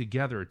working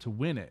together to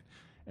win it.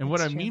 And what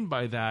I mean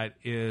by that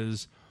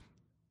is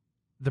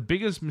the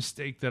biggest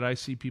mistake that I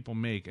see people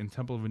make in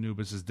Temple of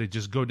Anubis is they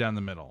just go down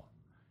the middle.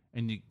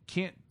 And you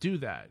can't do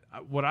that.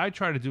 What I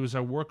try to do is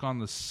I work on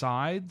the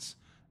sides,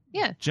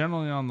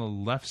 generally on the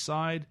left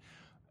side.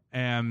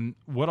 And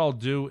what I'll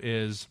do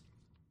is,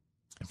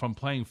 if I'm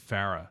playing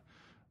Pharah,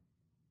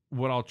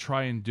 what I'll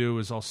try and do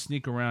is I'll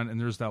sneak around, and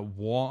there's that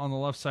wall on the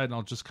left side, and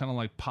I'll just kind of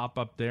like pop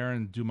up there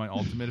and do my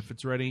ultimate if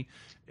it's ready.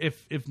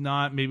 If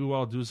not, maybe what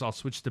I'll do is I'll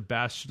switch to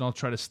Bastion. I'll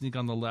try to sneak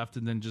on the left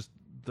and then just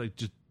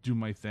do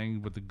my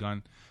thing with the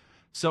gun.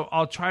 So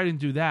I'll try and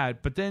do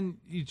that, but then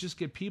you just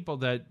get people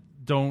that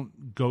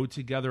don't go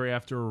together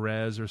after a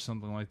res or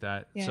something like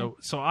that. Yeah. So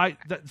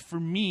for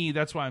me,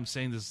 that's why I'm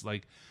saying this.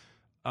 Like,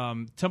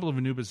 Temple of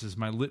Anubis is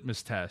my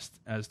litmus test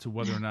as to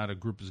whether or not a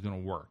group is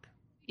going to work.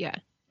 Yeah.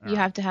 You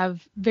have to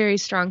have very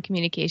strong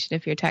communication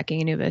if you're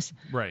attacking Anubis.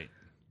 Right.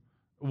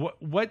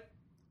 What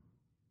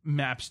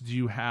maps do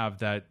you have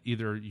that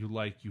either you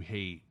like, you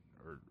hate,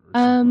 or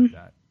something like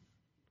that?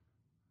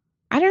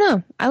 I don't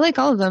know. I like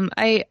all of them.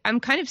 I'm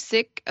kind of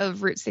sick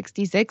of Route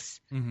 66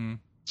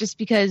 just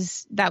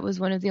because that was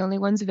one of the only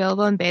ones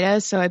available in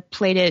beta. So I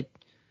played it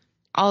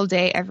all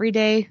day, every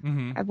day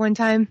at one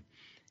time.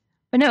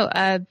 But no,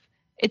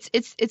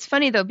 it's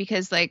funny though,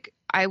 because like,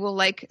 I will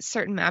like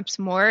certain maps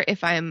more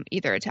if I'm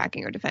either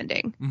attacking or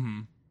defending.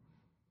 Mm-hmm.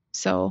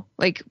 So,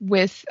 like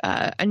with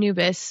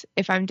Anubis,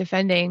 if I'm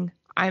defending,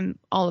 I'm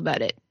all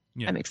about it.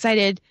 Yeah. I'm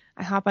excited.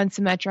 I hop on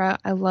Symmetra.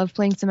 I love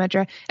playing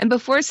Symmetra. And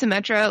before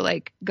Symmetra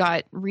like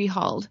got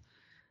rehauled,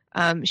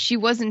 she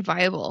wasn't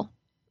viable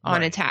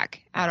on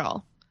attack at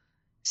all.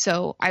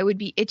 So I would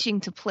be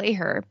itching to play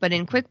her, but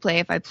in quick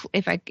play,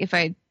 if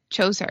I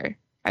chose her,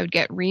 I would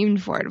get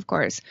reamed for it, of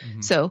course. Mm-hmm.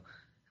 So,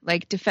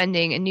 like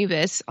defending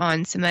Anubis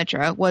on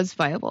Symmetra was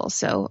viable.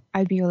 So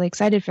I'd be really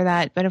excited for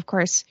that. But of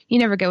course, you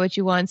never get what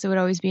you want. So it would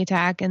always be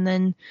attack. And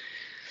then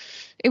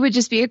it would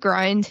just be a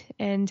grind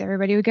and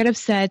everybody would get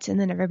upset and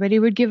then everybody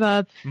would give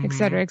up, et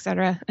cetera, et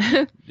cetera.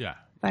 Yeah.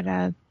 But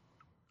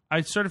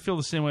I sort of feel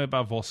the same way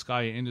about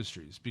Volskaya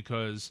Industries,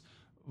 because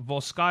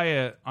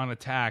Volskaya on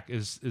attack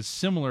is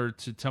similar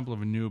to Temple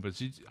of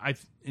Anubis.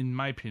 In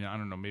my opinion, I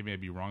don't know, maybe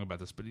I'd be wrong about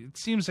this, but it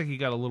seems like he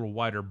got a little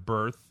wider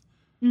berth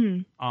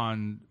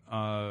on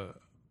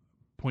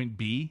point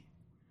B.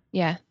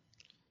 Yeah.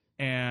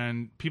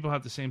 And people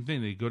have the same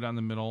thing. They go down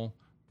the middle.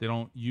 They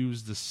don't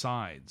use the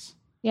sides.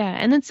 Yeah,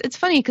 and it's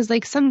funny because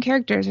like some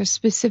characters are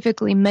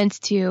specifically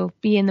meant to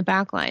be in the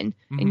back line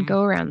and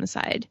go around the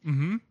side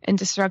and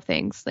disrupt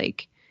things.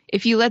 Like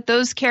if you let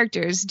those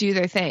characters do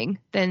their thing,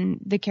 then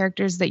the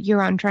characters that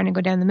you're on trying to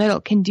go down the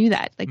middle can do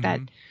that. Like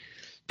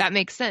that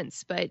makes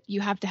sense, but you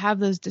have to have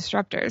those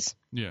disruptors.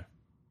 Yeah.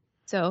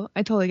 So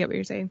I totally get what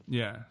you're saying.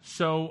 Yeah.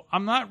 So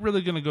I'm not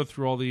really going to go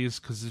through all these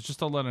because it's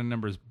just a lot of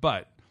numbers,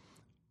 but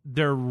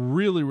they're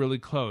really, really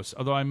close.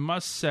 Although I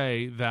must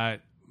say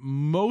that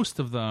most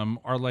of them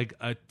are like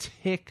a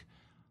tick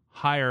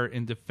higher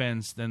in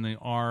defense than they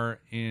are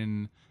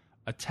in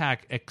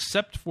attack,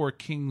 except for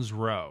King's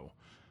Row,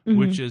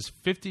 which is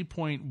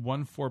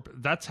 50.14.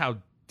 That's how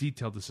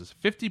detailed this is.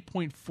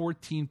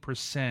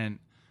 50.14%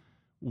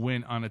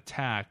 win on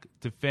attack.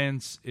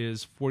 Defense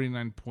is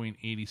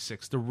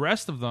 49.86. The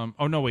rest of them,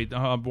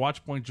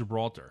 Watch Point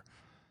Gibraltar.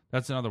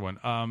 That's another one.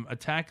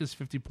 Attack is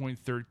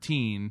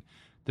 50.13.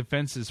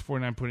 Defense is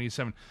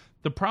 49.87.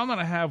 The problem that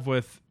I have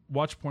with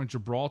Watchpoint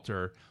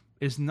Gibraltar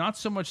is not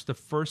so much the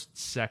first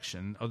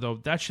section, although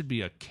that should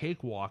be a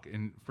cakewalk,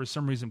 and for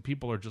some reason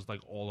people are just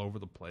like all over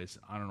the place.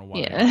 I don't know why.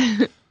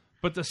 Yeah.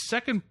 But the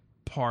second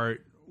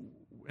part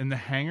in the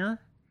hangar,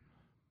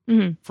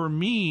 for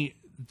me,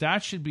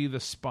 that should be the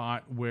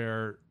spot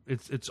where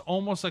it's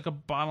almost like a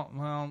bottle.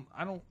 Well,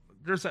 I don't.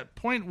 There's that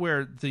point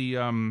where the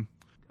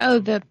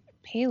the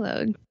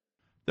payload.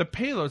 The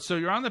payload. So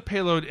you're on the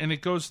payload, and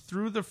it goes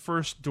through the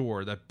first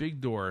door, that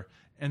big door.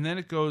 And then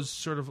it goes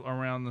sort of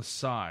around the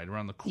side,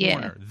 around the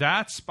corner. Yeah.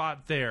 That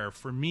spot there,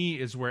 for me,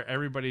 is where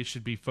everybody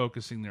should be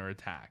focusing their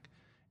attack.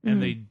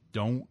 And they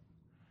don't.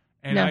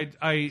 And no.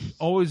 I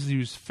always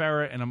use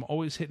Ferret, and I'm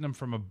always hitting them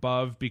from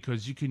above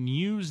because you can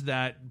use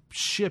that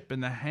ship in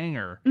the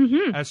hangar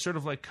as sort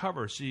of like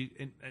cover. So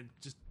it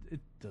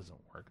doesn't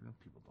work.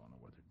 People don't know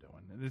what they're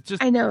doing. And it's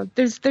just, I know.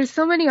 There's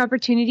so many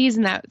opportunities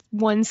in that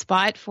one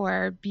spot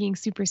for being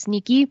super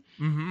sneaky.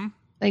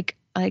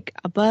 Like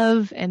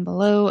above and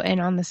below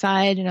and on the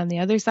side and on the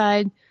other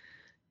side.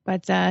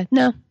 But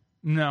no,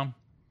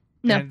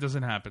 it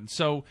doesn't happen.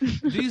 So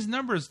these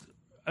numbers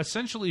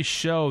essentially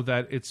show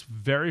that it's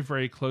very,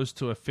 very close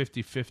to a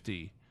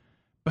 50-50.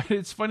 But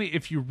it's funny,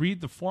 if you read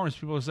the forums,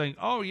 people are saying,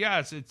 oh,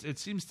 yes, it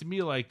seems to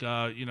me like,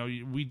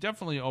 we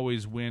definitely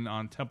always win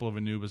on Temple of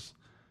Anubis.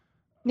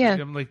 Yeah.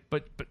 I'm like,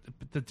 but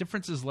the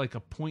difference is like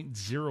a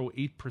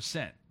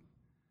 0.08%.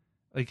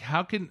 Like,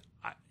 how can...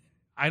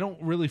 I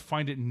don't really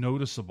find it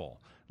noticeable.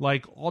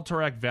 Like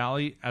Alterac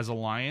Valley as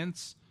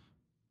Alliance,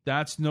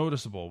 that's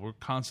noticeable. We're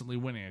constantly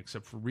winning,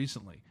 except for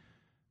recently.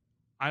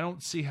 I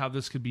don't see how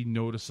this could be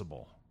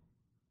noticeable.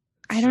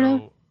 I don't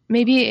know.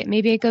 Maybe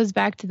it goes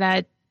back to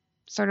that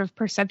sort of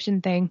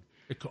perception thing.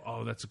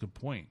 That's a good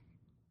point.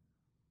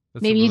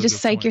 Maybe you just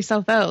psych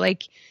yourself out.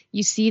 Like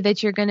you see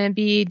that you're going to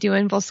be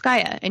doing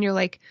Volskaya, and you're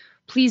like,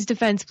 please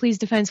defense, please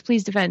defense,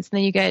 please defense. And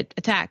then you get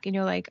attack, and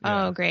you're like,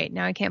 oh, great.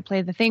 Now I can't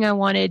play the thing I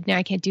wanted. Now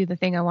I can't do the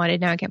thing I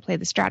wanted. Now I can't play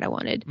the strat I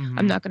wanted.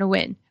 I'm not going to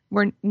win.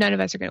 None of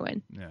us are going to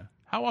win. Yeah.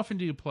 How often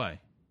do you play?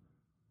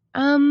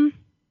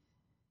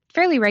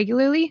 Fairly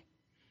regularly.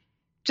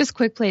 Just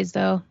quick plays,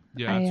 though.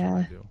 Yeah, that's what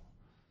I do.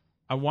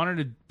 I wanted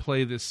to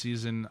play this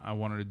season. I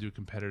wanted to do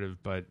competitive,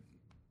 but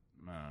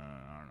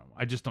I don't know.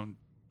 I just don't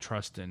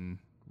trust in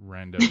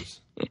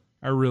randos.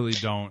 I really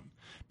don't.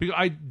 Because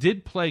I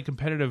did play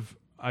competitive,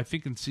 I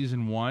think, in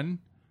season 1.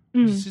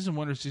 Season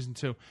 1 or season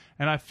 2.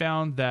 And I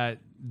found that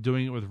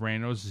doing it with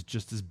randos is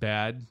just as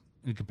bad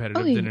in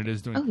competitive than it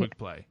is doing quick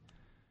play.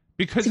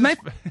 Because go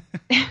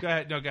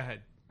ahead. No, go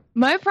ahead.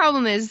 My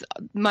problem is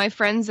my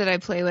friends that I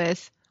play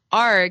with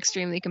are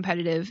extremely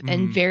competitive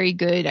and very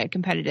good at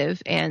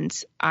competitive, and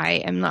I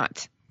am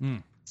not.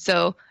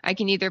 So I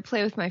can either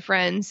play with my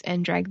friends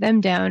and drag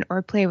them down,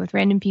 or play with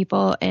random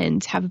people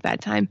and have a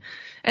bad time.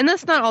 And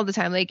that's not all the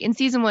time. Like in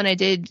season 1, I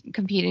did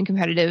compete in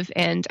competitive,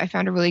 and I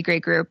found a really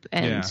great group,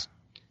 and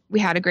we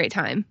had a great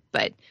time.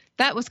 But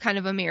that was kind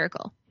of a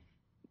miracle,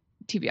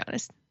 to be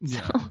honest.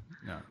 Yeah. So.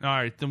 No. All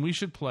right, then we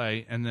should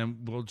play, and then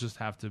we'll just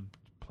have to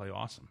play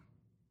awesome.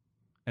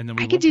 And then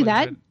I could do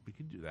that. We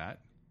could do that.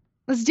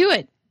 Let's do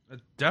it.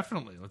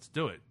 Definitely, let's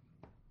do it.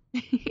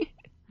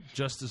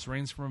 Justice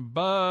reigns from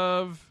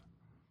above.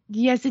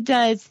 Yes, it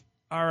does.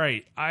 All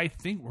right, I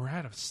think we're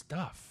out of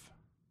stuff.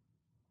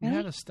 Really? We're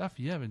out of stuff.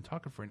 Yeah, I've been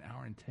talking for an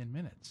hour and 10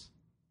 minutes.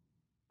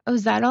 Oh,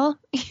 is that all?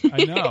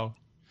 I know.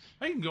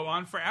 I can go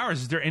on for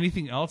hours. Is there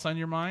anything else on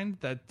your mind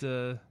that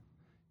you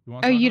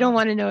want? You don't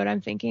want to know what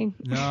I'm thinking?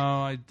 No,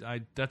 I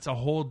that's a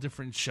whole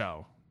different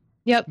show.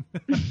 Yep.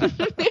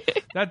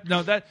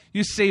 that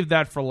you saved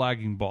that for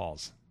Lagging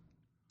Balls.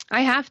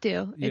 I have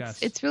to.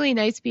 Yes. It's really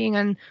nice being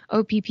on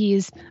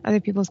OPP's, other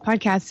people's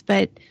podcasts,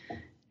 but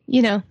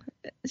you know,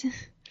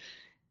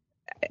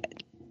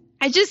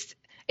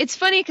 it's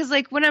funny because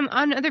like when I'm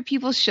on other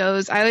people's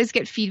shows, I always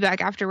get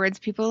feedback afterwards.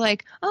 People are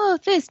like, oh,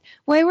 Thyst,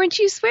 why weren't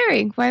you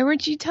swearing? Why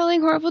weren't you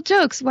telling horrible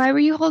jokes? Why were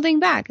you holding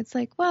back? It's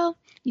like, well,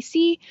 you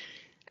see,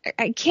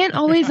 I can't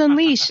always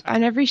unleash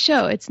on every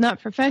show. It's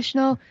not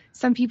professional.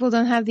 Some people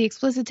don't have the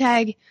explicit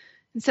tag.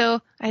 And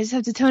so I just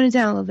have to tone it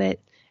down a little bit.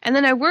 And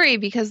then I worry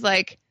because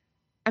like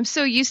I'm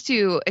so used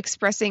to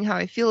expressing how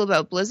I feel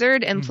about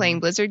Blizzard and playing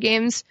Blizzard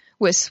games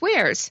with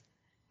swears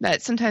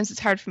that sometimes it's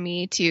hard for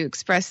me to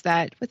express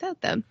that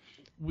without them.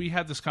 We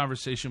had this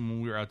conversation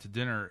when we were out to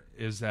dinner,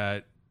 is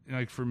that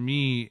like for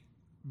me,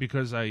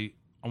 because I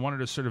wanted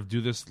to sort of do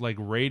this like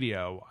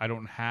radio, I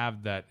don't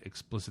have that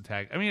explicit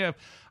tag. I mean,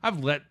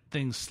 I've let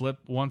things slip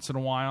once in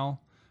a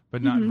while,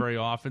 but not very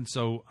often.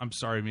 So I'm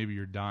sorry, maybe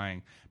you're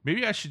dying.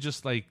 Maybe I should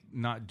just like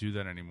not do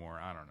that anymore.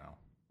 I don't know.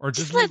 Or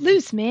just let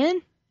loose,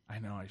 man. I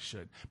know I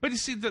should. But you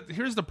see,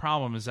 here's the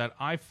problem is that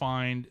I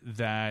find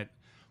that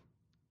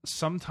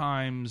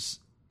sometimes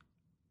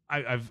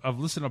I've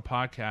listened to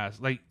podcasts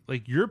like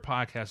your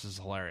podcast is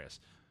hilarious.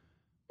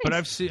 But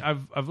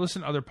I've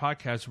listened to other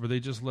podcasts where they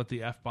just let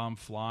the F-bomb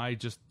fly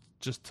just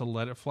to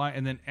let it fly,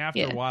 and then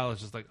after a while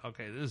it's just like,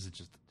 okay, this is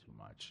just too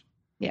much.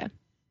 Yeah.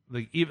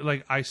 Like even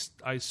like I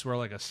swear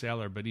like a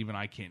sailor, but even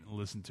I can't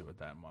listen to it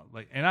that much.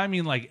 Like, and I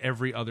mean like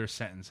every other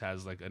sentence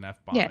has like an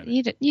F-bomb. Yeah,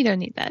 you don't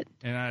need that.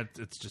 And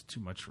it's just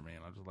too much for me.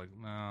 And I'm just like,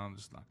 no, I'm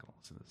just not gonna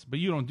listen to this. But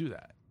you don't do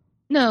that.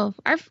 No,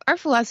 our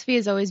philosophy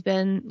has always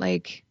been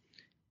like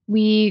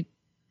we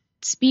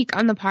speak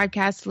on the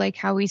podcast like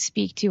how we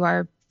speak to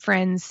our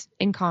friends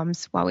in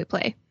comms while we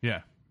play.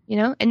 Yeah. You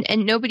know,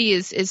 and nobody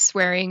is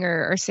swearing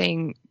or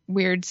saying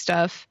weird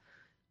stuff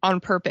on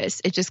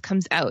purpose. It just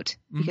comes out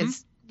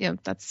because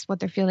that's what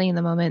they're feeling in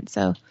the moment.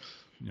 So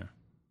yeah,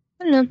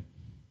 I don't know.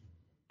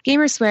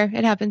 Gamers swear.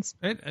 It happens.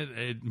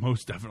 It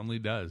most definitely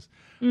does.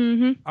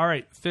 Mm-hmm. All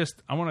right, Thyst,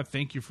 I want to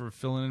thank you for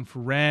filling in for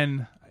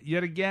Ren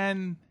yet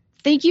again.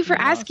 Thank you for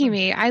asking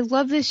me. I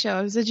love this show.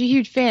 I'm such a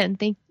huge fan.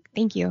 Thank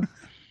you.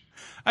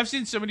 I've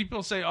seen so many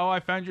people say, "Oh, I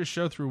found your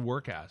show through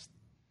Warcast."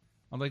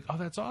 I'm like, "Oh,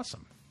 that's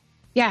awesome."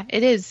 Yeah,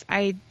 it is.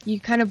 You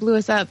kind of blew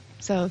us up,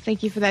 so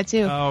thank you for that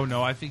too. Oh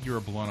no, I think you were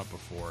blown up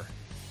before.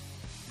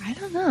 I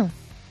don't know.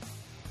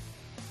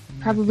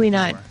 Probably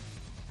not.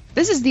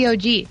 This is the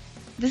OG.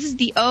 This is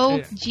the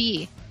OG.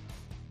 Yeah.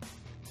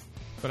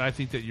 But I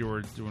think that you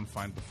were doing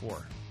fine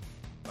before.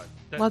 But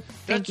well,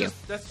 thank you.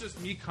 That's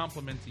just me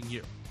complimenting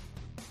you.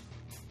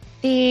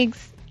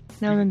 Thanks.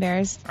 No, I'm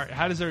embarrassed. All right,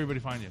 how does everybody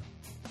find you?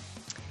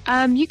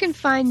 You can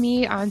find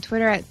me on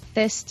Twitter at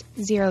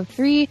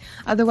Thyst03.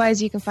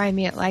 Otherwise, you can find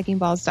me at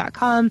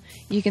laggingballs.com.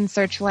 You can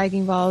search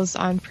Lagging Balls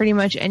on pretty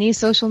much any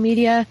social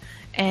media,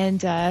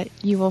 and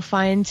you will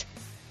find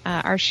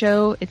our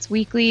show. It's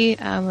weekly.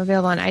 We're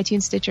available on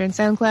iTunes, Stitcher, and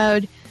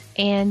SoundCloud.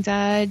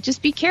 And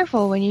just be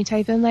careful when you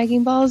type in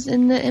Lagging Balls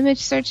in the image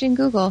search in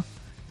Google.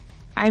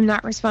 I'm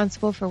not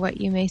responsible for what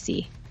you may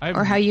see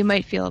or how you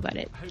might feel about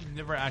it. I've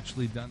never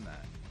actually done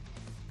that.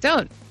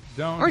 Don't.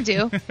 Or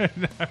do. Just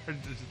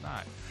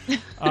not.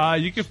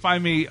 You can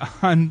find me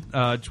on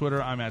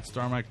Twitter. I'm at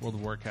StarMike World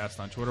of Warcast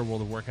on Twitter,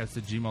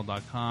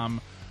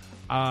 worldofwarcast@gmail.com.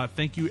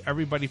 Thank you,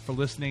 everybody, for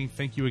listening.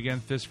 Thank you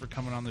again, Thyst, for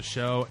coming on the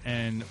show,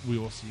 and we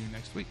will see you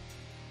next week.